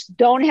districts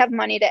don't have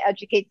money to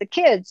educate the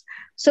kids.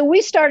 So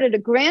we started a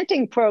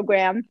granting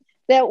program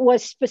that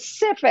was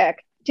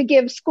specific to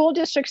give school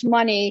districts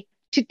money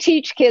to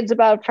teach kids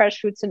about fresh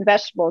fruits and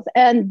vegetables.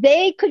 And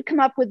they could come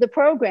up with the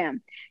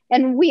program.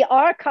 And we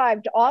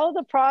archived all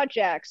the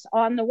projects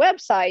on the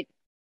website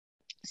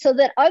so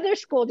that other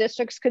school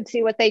districts could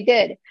see what they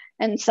did.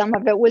 And some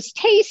of it was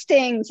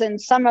tastings,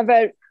 and some of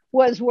it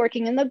was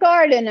working in the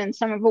garden, and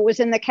some of it was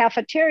in the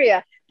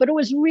cafeteria. But it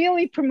was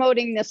really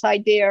promoting this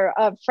idea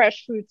of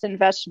fresh fruits and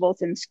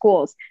vegetables in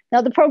schools.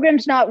 Now, the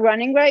program's not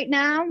running right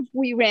now.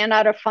 We ran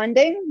out of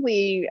funding.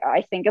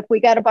 I think if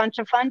we got a bunch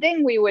of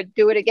funding, we would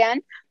do it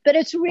again. But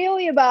it's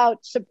really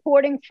about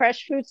supporting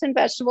fresh fruits and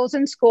vegetables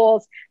in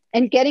schools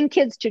and getting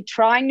kids to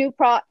try new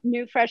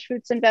fresh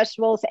fruits and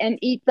vegetables and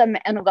eat them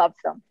and love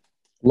them.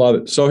 Love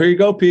it. So here you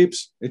go,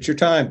 peeps. It's your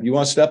time. You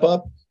want to step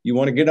up? You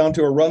want to get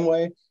onto a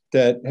runway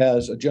that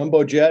has a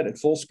jumbo jet at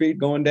full speed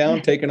going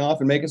down, taking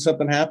off and making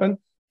something happen?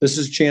 This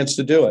is a chance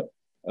to do it.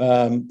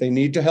 They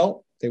need to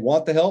help. They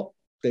want the help.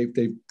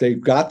 They've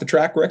got the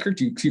track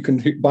record. You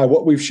can, by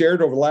what we've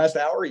shared over the last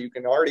hour, you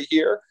can already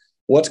hear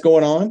what's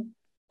going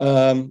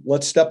on.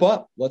 Let's step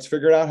up. Let's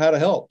figure out how to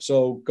help.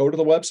 So go to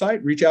the website,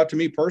 reach out to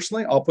me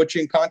personally. I'll put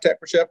you in contact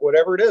with Chef,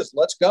 whatever it is.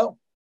 Let's go.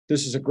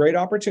 This is a great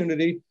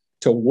opportunity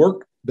to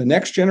work the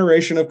next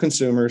generation of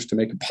consumers to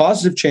make a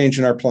positive change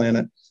in our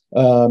planet.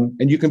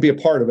 And you can be a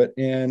part of it.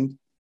 And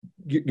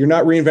you're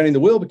not reinventing the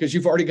wheel because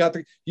you've already got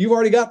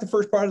the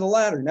first part of the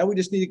ladder. Now we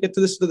just need to get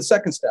to the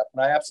second step.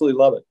 And I absolutely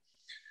love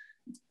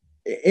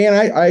it.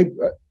 And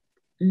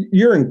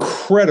you're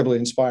incredibly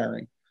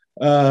inspiring.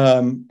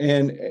 And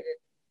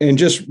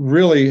just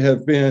really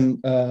have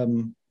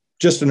been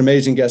just an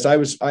amazing guest. I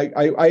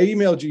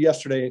emailed you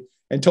yesterday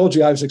and told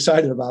you I was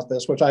excited about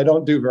this, which I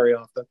don't do very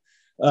often.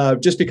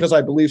 Just because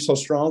I believe so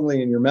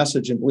strongly in your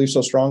message and believe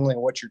so strongly in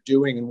what you're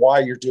doing and why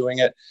you're doing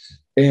it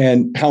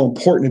and how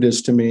important it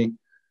is to me.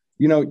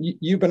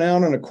 You've been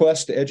out on a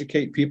quest to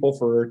educate people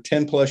for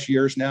 10 plus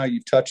years now.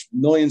 You've touched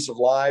millions of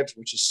lives,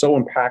 which is so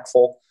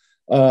impactful.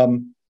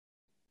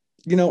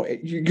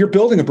 You're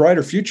building a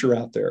brighter future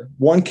out there,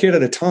 one kid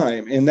at a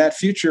time. And that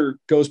future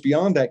goes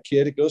beyond that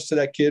kid. It goes to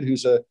that kid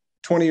who's a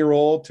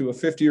 20-year-old, to a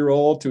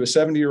 50-year-old, to a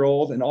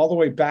 70-year-old, and all the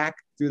way back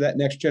through that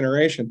next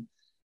generation.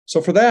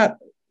 So for that,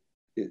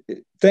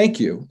 thank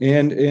you.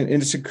 And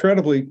it's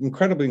incredibly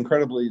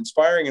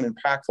inspiring and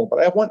impactful.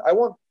 But I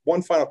want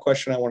one final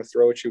question I want to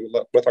throw at you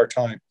with our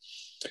time.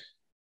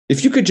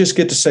 If you could just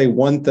get to say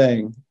one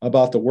thing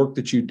about the work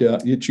that you've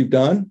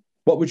done,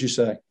 what would you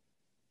say?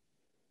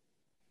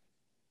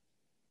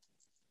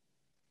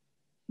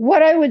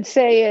 What I would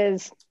say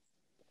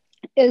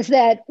is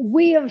that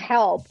we have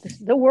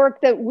helped. The work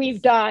that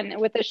we've done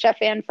with the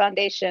Chef Ann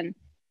Foundation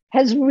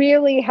has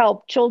really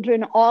helped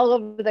children all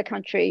over the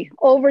country,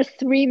 over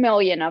 3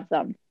 million of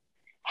them,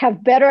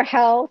 have better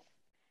health,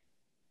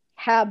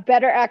 have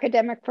better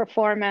academic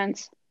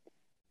performance,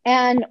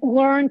 and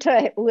learn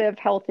to live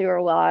healthier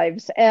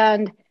lives.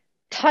 And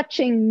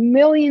touching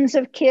millions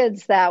of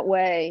kids that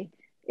way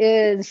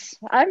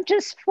I'm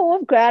just full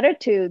of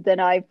gratitude that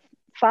I've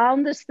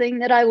found this thing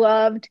that I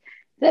loved,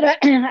 that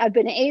I've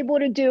been able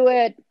to do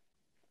it,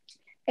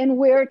 and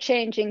we're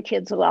changing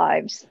kids'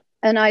 lives.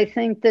 And I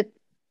think that,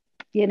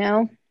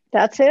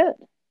 that's it.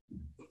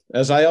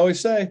 As I always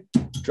say,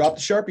 drop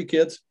the Sharpie,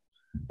 kids,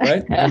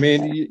 right? I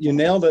mean, you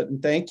nailed it.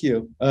 And thank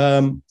you.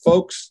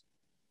 Folks,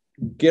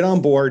 get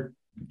on board,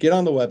 get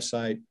on the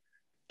website,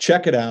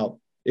 check it out.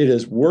 It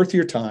is worth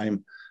your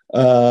time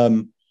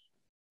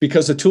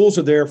because the tools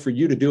are there for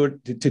you to do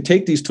it, to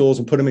take these tools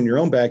and put them in your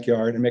own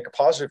backyard and make a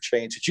positive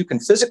change that you can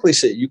physically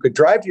see. You could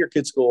drive to your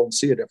kid's school and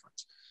see a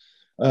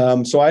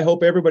difference. So I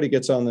hope everybody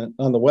gets on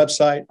the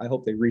website. I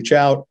hope they reach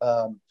out.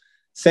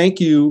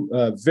 Thank you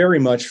very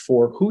much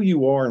for who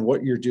you are and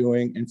what you're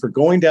doing and for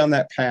going down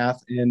that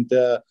path and,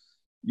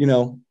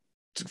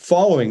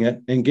 following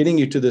it and getting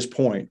you to this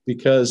point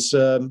because,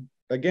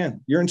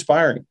 again, you're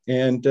inspiring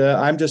and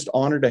I'm just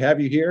honored to have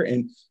you here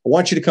and I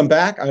want you to come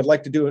back. I'd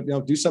like to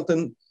do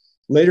something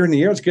later in the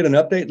year. Let's get an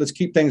update. Let's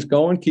keep things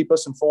going. Keep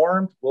us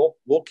informed.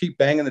 We'll keep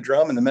banging the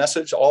drum and the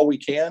message all we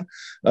can.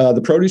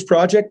 The Produce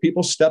Project,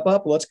 people step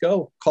up. Let's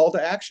go. Call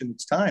to action.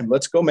 It's time.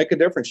 Let's go make a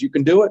difference. You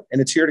can do it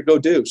and it's here to go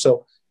do.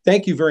 So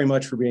thank you very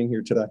much for being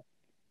here today.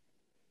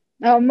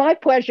 Oh, my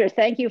pleasure.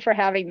 Thank you for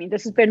having me.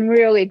 This has been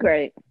really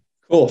great.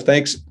 Cool.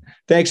 Thanks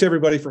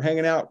everybody for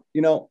hanging out.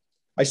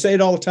 I say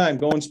it all the time,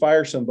 go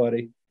inspire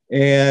somebody.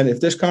 And if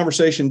this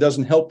conversation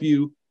doesn't help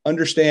you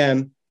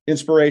understand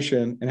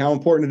inspiration and how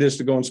important it is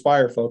to go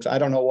inspire folks, I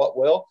don't know what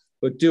will,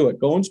 but do it.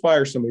 Go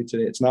inspire somebody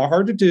today. It's not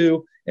hard to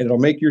do, and it'll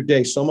make your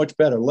day so much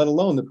better, let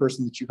alone the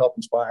person that you help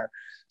inspire.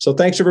 So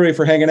thanks everybody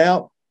for hanging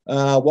out.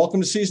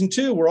 Welcome to season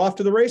 2. We're off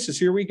to the races.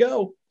 Here we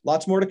go.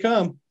 Lots more to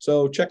come.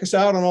 So check us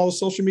out on all the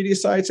social media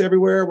sites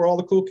everywhere where all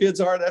the cool kids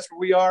are. That's where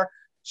we are.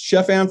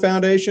 Chef Am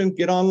Foundation.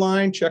 Get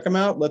online. Check them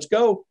out. Let's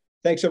go.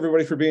 Thanks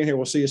everybody for being here.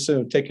 We'll see you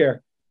soon. Take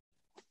care.